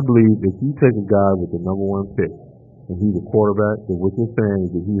know, I believe if you take a guy with the number one pick and he's a quarterback, then what you're saying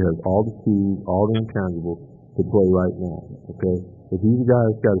is that he has all the keys, all the intangibles to play right now, okay? If he's a guy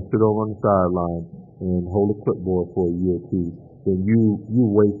that's got to sit over on the sideline and hold a clipboard for a year or two, then you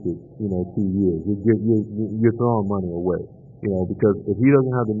wasted, you know, 2 years. You're throwing money away, you know, because if he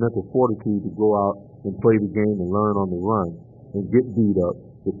doesn't have the mental fortitude to go out and play the game and learn on the run and get beat up,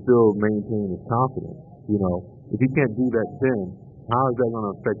 but still maintain his confidence, you know, if he can't do that then, how is that going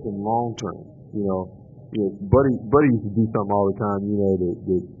to affect him long term, you know? Buddy used to do something all the time, you know,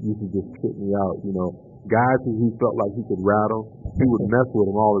 that used to just trip me out, you know. Guys who he felt like he could rattle, he would mess with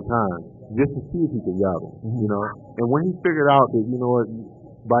him all the time just to see if he could rattle, you know. And when he figured out that, you know what,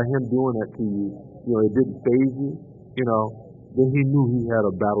 by him doing that to you, you know, it didn't faze you know, then he knew he had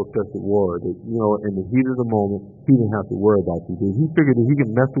a battle-tested warrior that, you know, in the heat of the moment, he didn't have to worry about you. He figured that he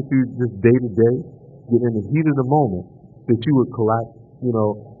could mess with you just day to day, that in the heat of the moment, that you would collapse, you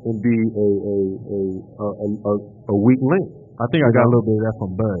know, and be a weak link. I think I got a little bit of that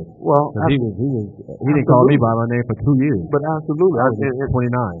from Bud. Well, he didn't call me by my name for 2 years. But absolutely, I was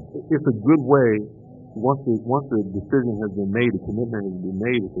 29. It's a good way. Once the decision has been made, the commitment has been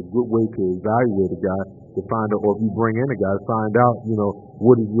made. It's a good way to evaluate a guy to find out, or if you bring in a guy to find out, you know,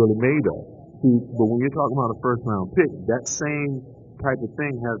 what he's really made of. See, but when you're talking about a first round pick, that same type of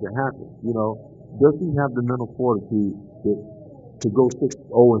thing has to happen. You know, does he have the mental fortitude to go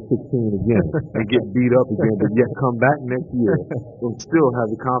 0-16 again and get beat up again, but yet come back next year and still have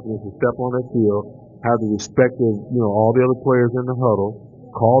the confidence to step on that field, have the respect of, you know, all the other players in the huddle,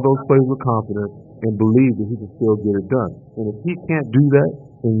 call those plays with confidence, and believe that he can still get it done. And if he can't do that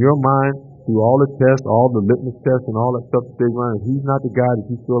in your mind through all the tests, all the litmus tests, and all that stuff that they run, if he's not the guy that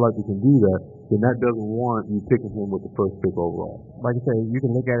you feel like he can do that, then that doesn't warrant you picking him with the first pick overall. Like I say, you can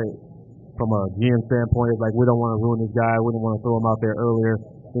look at it from a GM standpoint. It's like, we don't want to ruin this guy. We don't want to throw him out there earlier.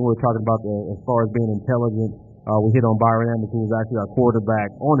 Then we were talking about as far as being intelligent. We hit on Byron Evans, who was actually our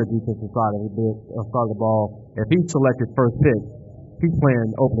quarterback on the defensive side of the ball. If he's selected first pick, he's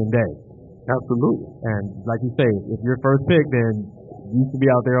playing opening day. Absolutely. And like you say, if you're first pick, then you should be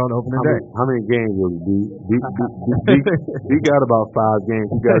out there on opening day. How many games will he do? He got about 5 games.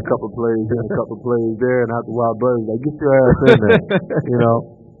 He got a couple plays here, a couple plays there, and after a while, buddy's like, get your ass in there, you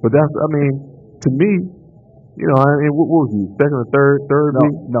know. But that's, I mean, to me, you know, I mean, what was he? Second or third?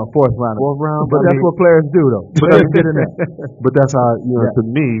 No, fourth round. Fourth round. But that's what players do, though. Players get in there. But that's how, you know, to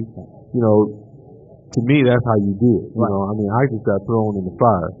me, that's how you do it. You know, I mean, I just got thrown in the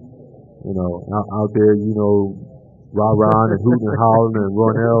fire. You know, out there, you know, rah-rah and hooting and howling, and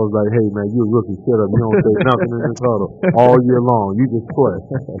Ronell was like, hey, man, you're a rookie. Shut up. You don't say nothing in this huddle all year long. You just play,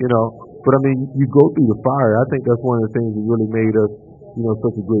 you know. But, I mean, you go through the fire. I think that's one of the things that really made us, you know,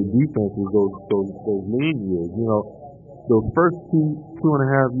 such a great defense is those lean years. You know, those first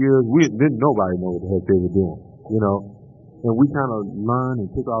 2.5 years, didn't nobody know what the heck they were doing, you know. And we kind of learned and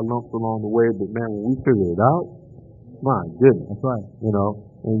took our lumps along the way. But, man, when we figured it out, my goodness. That's right. You know,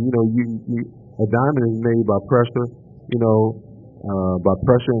 and, you know, a diamond is made by pressure, you know, by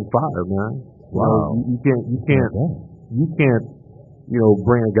pressure and fire, man. Wow. You can't, you know,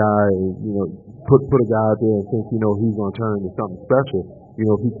 bring a guy, you know, put a guy out there and think, you know, he's going to turn into something special, you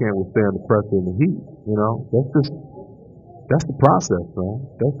know, if he can't withstand the pressure and the heat, you know. That's the process, man.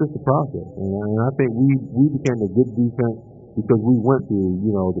 That's just the process. And I think we became a good defense because we went through,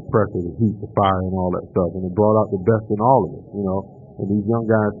 you know, the pressure, the heat, the fire, and all that stuff, and it brought out the best in all of us, you know. And these young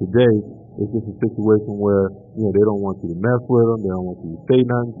guys today, it's just a situation where, you know, they don't want you to mess with them, they don't want you to say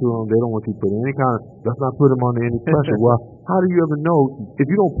nothing to them, they don't want you to put any kind of, let's not put him under any pressure. Well, how do you ever know, if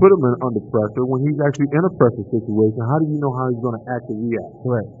you don't put him under pressure, when he's actually in a pressure situation, how do you know how he's going to act and react?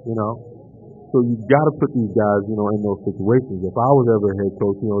 Right. You know? So you got to put these guys, you know, in those situations. If I was ever a head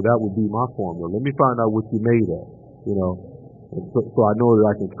coach, you know, that would be my formula. Let me find out what you're made of, you know. So I know that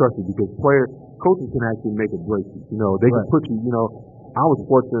I can trust you, because coaches can actually make a break you. You know, they can put you, you know, I was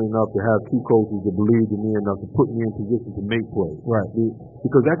fortunate enough to have 2 coaches that believed in me enough to put me in position to make plays. Right.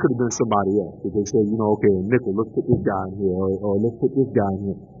 Because that could have been somebody else. If they said, you know, okay, nickel, let's put this guy in here, or let's put this guy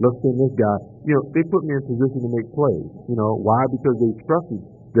in here, let's send this guy. You know, they put me in position to make plays. You know, why? Because they trusted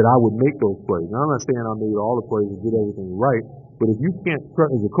that I would make those plays. Now, I'm not saying I made all the plays and did everything right, but if you can't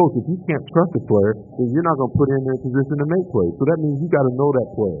trust, as a coach, if you can't trust a player, then you're not going to put him in a position to make plays. So that means you got to know that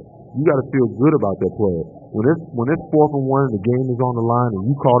player. You got to feel good about that player. When it's 4th and 1 and the game is on the line and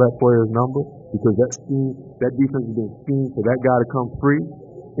you call that player's number because that defense has been schemed for that guy to come free,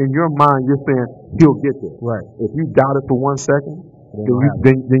 in your mind, you're saying he'll get there. Right. If you doubt it for 1 second,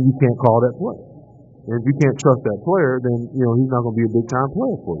 then you can't call that play. And if you can't trust that player, then, he's not going to be a big-time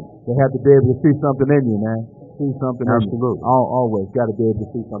player for you. They have to be able to see something in you, man. See something in you. Absolutely. Always got to be able to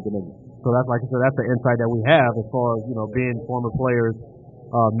see something in you. So that's, like I said, that's the insight that we have as far as, being former players,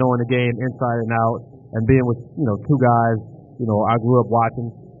 knowing the game inside and out, and being with, two guys, I grew up watching.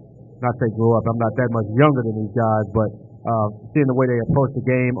 Not say grew up, I'm not that much younger than these guys, but seeing the way they approach the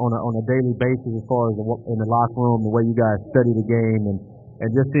game on a daily basis as far as in the locker room, the way you guys study the game, and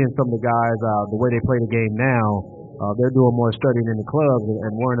just seeing some of the guys, the way they play the game now, they're doing more studying in the clubs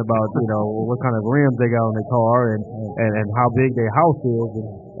and worrying about, what kind of rims they got on their car and how big their house is.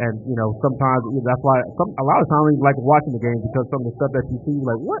 And sometimes that's why a lot of times we like watching the game because some of the stuff that you see,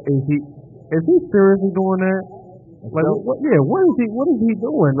 like, what is he seriously doing that? Like, what is he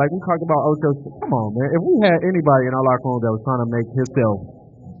doing? Like, we talk about Ocho. Come on, man. If we had anybody in our locker room that was trying to make himself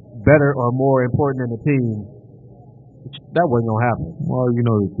better or more important than the team, that wasn't gonna happen. Well,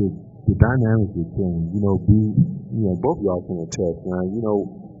 the dynamics would change. Both of y'all can attest, man.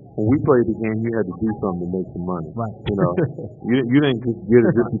 When we played the game, you had to do something to make some money. Right. You didn't just get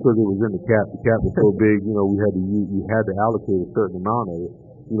it just because it was in the cap. The cap was so big, you had to allocate a certain amount of it.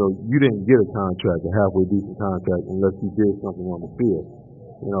 You didn't get a contract, a halfway decent contract, unless you did something on the field.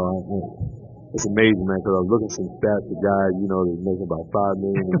 It's amazing, man, because I was looking at some stats. The guy, that's making about $5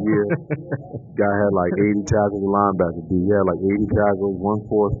 million a year. Guy had like 80 tackles as a linebacker. He had like 80 tackles, 1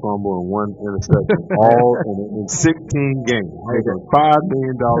 forced fumble, and 1 interception, all in 16 games, making $5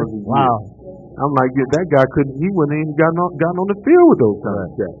 million a year. Wow. I'm like, that guy he wouldn't even gotten on the field with those kind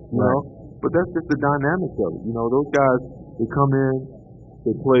of stats, But that's just the dynamics of it. Those guys, they come in,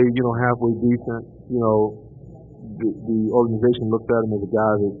 they play, halfway decent. The organization looks at them as a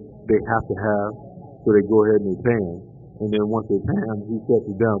guy that they have to have, so they go ahead and they pay him. And then once they pay him, he sets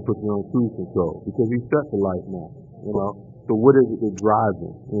you down, puts you on cruise control because he's set for life now. So what is it that drives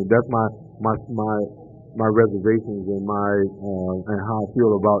him? That's my reservations and and how I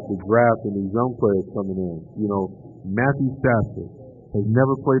feel about the draft and these young players coming in. Matthew Stafford has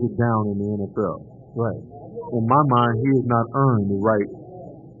never played it down in the NFL. Right. In my mind, he has not earned the right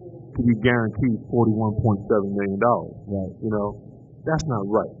to be guaranteed $41.7 million. Right. That's not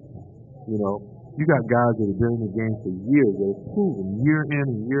right. You got guys that have been in the game for years that have proven year in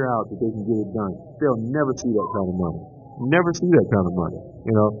and year out that they can get it done. They'll never see that kind of money. Never see that kind of money.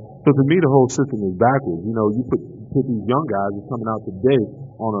 So to me, the whole system is backwards. You put these young guys that's coming out today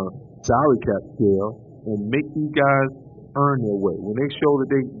on a salary cap scale and make these guys earn their way. When they show that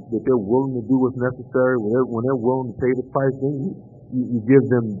they're willing to do what's necessary, when they're willing to pay the price, then you give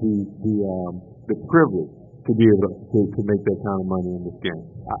them the privilege to be able to make that kind of money in this game.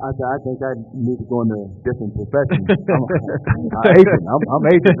 I think I need to go into different professions. I'm agent. I'm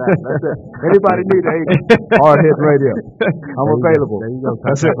agent now. That's it. Anybody need an agent? Hard Hit Radio. I'm available. There you go.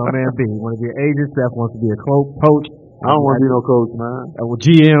 That's my man B. Want to be an agent? Steph wants to be a coach. I don't want to be no coach, man.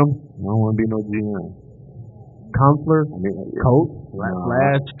 GM. I don't want to be no GM. Counselor, coach,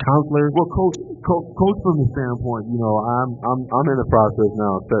 / counselor. Well, coach from the standpoint, I'm in the process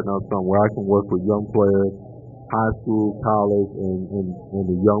now of setting up something where I can work with young players, high school, college, and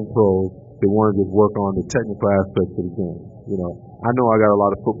the young pros that want to just work on the technical aspects of the game. I know I got a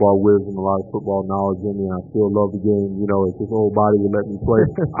lot of football wisdom, a lot of football knowledge in me, and I still love the game. If this old body would let me play,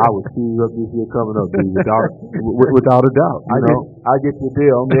 I would see up this year coming up, dude, without a doubt. I get the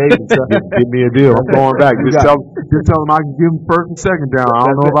deal. I'm the agent. Give me a deal. I'm going back. Just tell them I can give them first and second down. I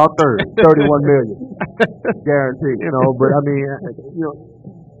don't know about third. $31 million. Guaranteed. But I mean,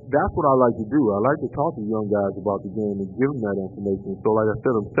 that's what I like to do. I like to talk to young guys about the game and give them that information. So like I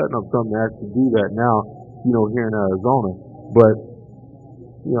said, I'm setting up something to actually do that now, here in Arizona. But,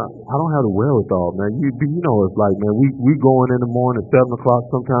 I don't have the wherewithal, man. It's like, man, we going in the morning at 7 o'clock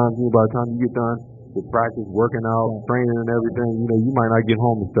sometimes, by the time you get done with practice, working out, training and everything, you might not get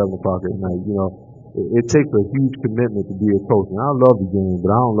home at 7 o'clock at night, It takes a huge commitment to be a coach. And I love the game, but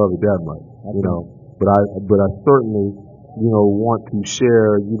I don't love it that much, But I certainly, want to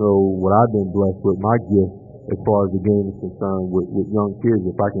share, what I've been blessed with, my gift as far as the game is concerned with young kids.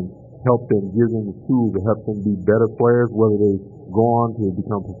 If I can help them, give them the tools to help them be better players, whether they go on to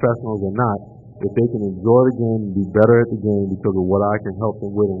become professionals or not, if they can enjoy the game and be better at the game because of what I can help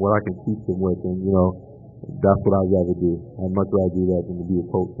them with and what I can teach them with, and, that's what I'd rather do. I'd much rather do that than to be a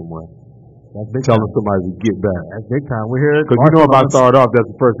coach somewhere. Telling somebody to get back. That's big time. We're here. Because if I start off, that's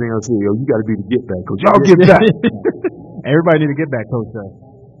the first thing I'll say. You got to be the get back, coach. Y'all get back. Everybody need to get back, Coach.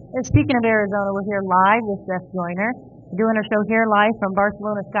 And speaking of Arizona, we're here live with Seth Joyner, doing our show here live from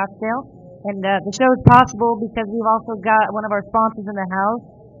Barcelona, Scottsdale. And the show is possible because we've also got one of our sponsors in the house,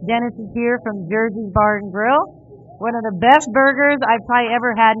 Dennis is here from Jersey's Bar and Grill. One of the best burgers I've probably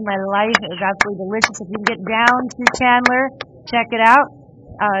ever had in my life. It was absolutely delicious. If you can get down to Chandler, check it out.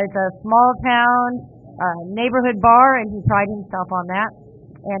 It's a small town neighborhood bar, and he prided himself on that.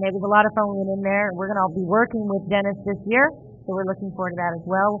 And it was a lot of fun when we went in there. We're going to be working with Dennis this year, so we're looking forward to that as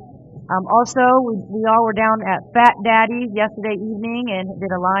well. Also, we all were down at Fat Daddy's yesterday evening and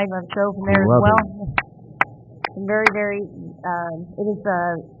did a live show from there as well. And very, very, it was a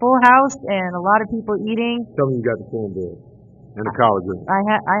full house and a lot of people eating. Tell me you got the cornbread and the collard greens.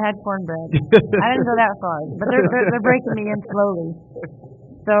 I had cornbread. I didn't go that far, but they're breaking me in slowly.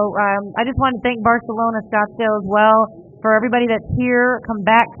 So I just want to thank Barcelona Scottsdale as well for everybody that's here. Come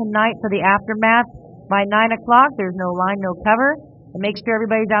back tonight for the aftermath by 9 o'clock. There's no line, no cover. And make sure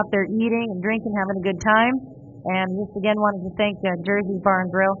everybody's out there eating and drinking, having a good time. And just again wanted to thank Jersey's Bar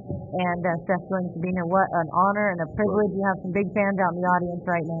and Grill and Seth Jones for being here. What an honor and a privilege. You have some big fans out in the audience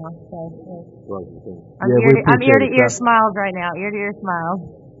right now. So I'm ear to ear smiles right now. Ear to ear smiles.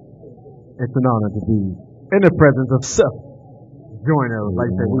 It's an honor to be in the presence of Seth Joyner. Like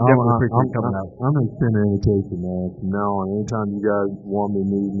I said, we definitely appreciate you coming out. I'm going to extend an invitation, man. From now on, anytime you guys want me,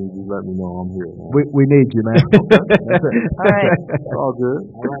 need me, just let me know I'm here, man. We need you, man. That's it. All right. All good.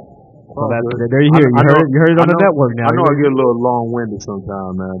 All right. Well, there you hear it. You heard it on the network now. I know I get a little long-winded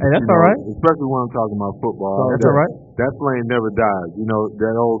sometimes, man. Hey, that's all right. Especially when I'm talking about football. That's all right. That flame never dies. You know,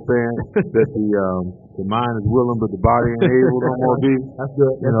 that old saying that the mind is willing, but the body ain't able no more be. That's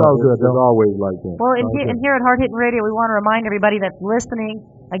good. That's all good. It's always like that. Well, and here at Hard Hitting Radio, we want to remind everybody that's listening,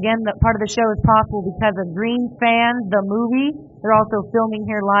 again, that part of the show is possible because of Green Fans, the movie. They're also filming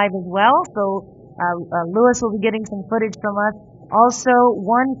here live as well. So Lewis will be getting some footage from us. Also,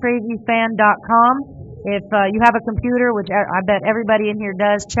 onecrazyfan.com. If you have a computer, which I bet everybody in here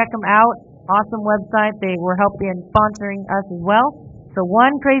does, check them out. Awesome website. They were helping sponsoring us as well. So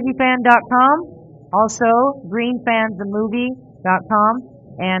onecrazyfan.com. Also, greenfansthemovie.com.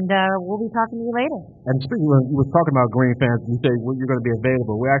 And we'll be talking to you later. And speaking of, you were talking about Green Fans, you say you're going to be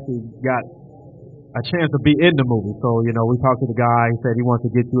available. We actually got a chance to be in the movie. So, you know, we talked to the guy. He said he wants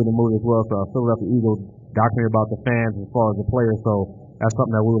to get you in the movie as well. So Philadelphia Eagles documentary about the fans as far as the players. So that's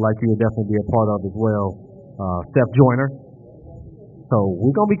something that we would like you to definitely be a part of as well. Seth Joyner. So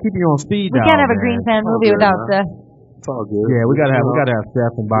we're going to be keeping you on speed dial. We can't have a Green Fan movie without Seth. It's all good. Yeah, we gotta have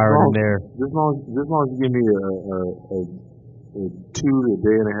Seth and Byron in there. Just long as you give me a 2 to a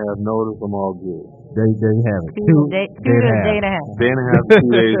day and a half notice, I'm all good. There you have it. Two to a day and a half. Day and a half, 2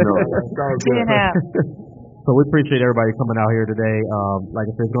 days notice. 2 and a half. So we appreciate everybody coming out here today. Like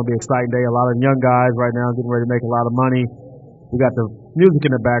I said, it's going to be an exciting day. A lot of young guys right now getting ready to make a lot of money. We got the music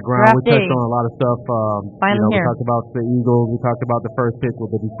in the background. We touched on a lot of stuff. We talked about the Eagles. We talked about the first pick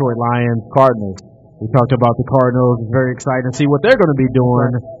with the Detroit Lions, Cardinals. We talked about the Cardinals. It's very exciting to see what they're going to be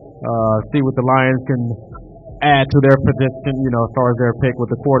doing. See what the Lions can add to their prediction, as far as their pick with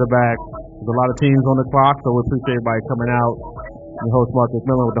the quarterback. There's a lot of teams on the clock, so we appreciate everybody coming out. Your host, Mark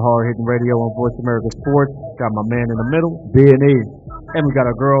McMillan, with the Hard Hitting Radio on Voice America Sports. Got my man in the middle, B&E. And we got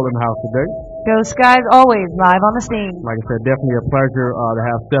a girl in the house today. Go Skies, always live on the scene. Like I said, definitely a pleasure to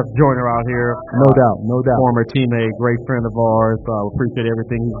have Seth Joyner out here. No doubt. Former teammate, great friend of ours. Appreciate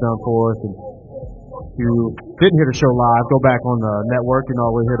everything he's done for us. And if you didn't hear the show live, go back on the network.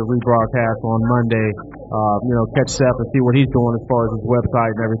 We'll hear the rebroadcast on Monday. Catch Seth and see what he's doing as far as his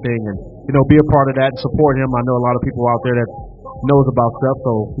website and everything. And, be a part of that and support him. I know a lot of people out there that knows about stuff,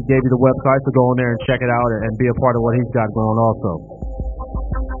 so he gave you the website, so go on there and check it out and be a part of what he's got going also.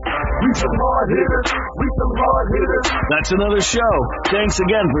 We some hard hitters. We some hard hitters. That's another show. Thanks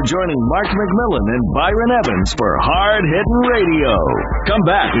again for joining Mark McMillan and Byron Evans for Hard Hitting Radio. Come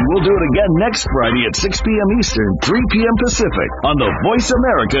back and we'll do it again next Friday at 6 p.m. Eastern, 3 p.m. Pacific on the Voice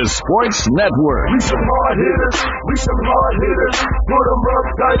America Sports Network. We some hard hitters. We some hard hitters. Put them up,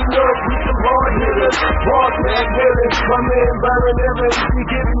 tighten up. We some hard hitters. Mark McMillan, my man Byron Evans. We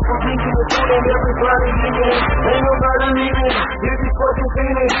give you for reaching the tune and everybody leaving. Ain't nobody leaving. If you fucking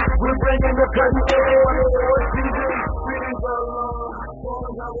seen it, we're bringing the cutting edge.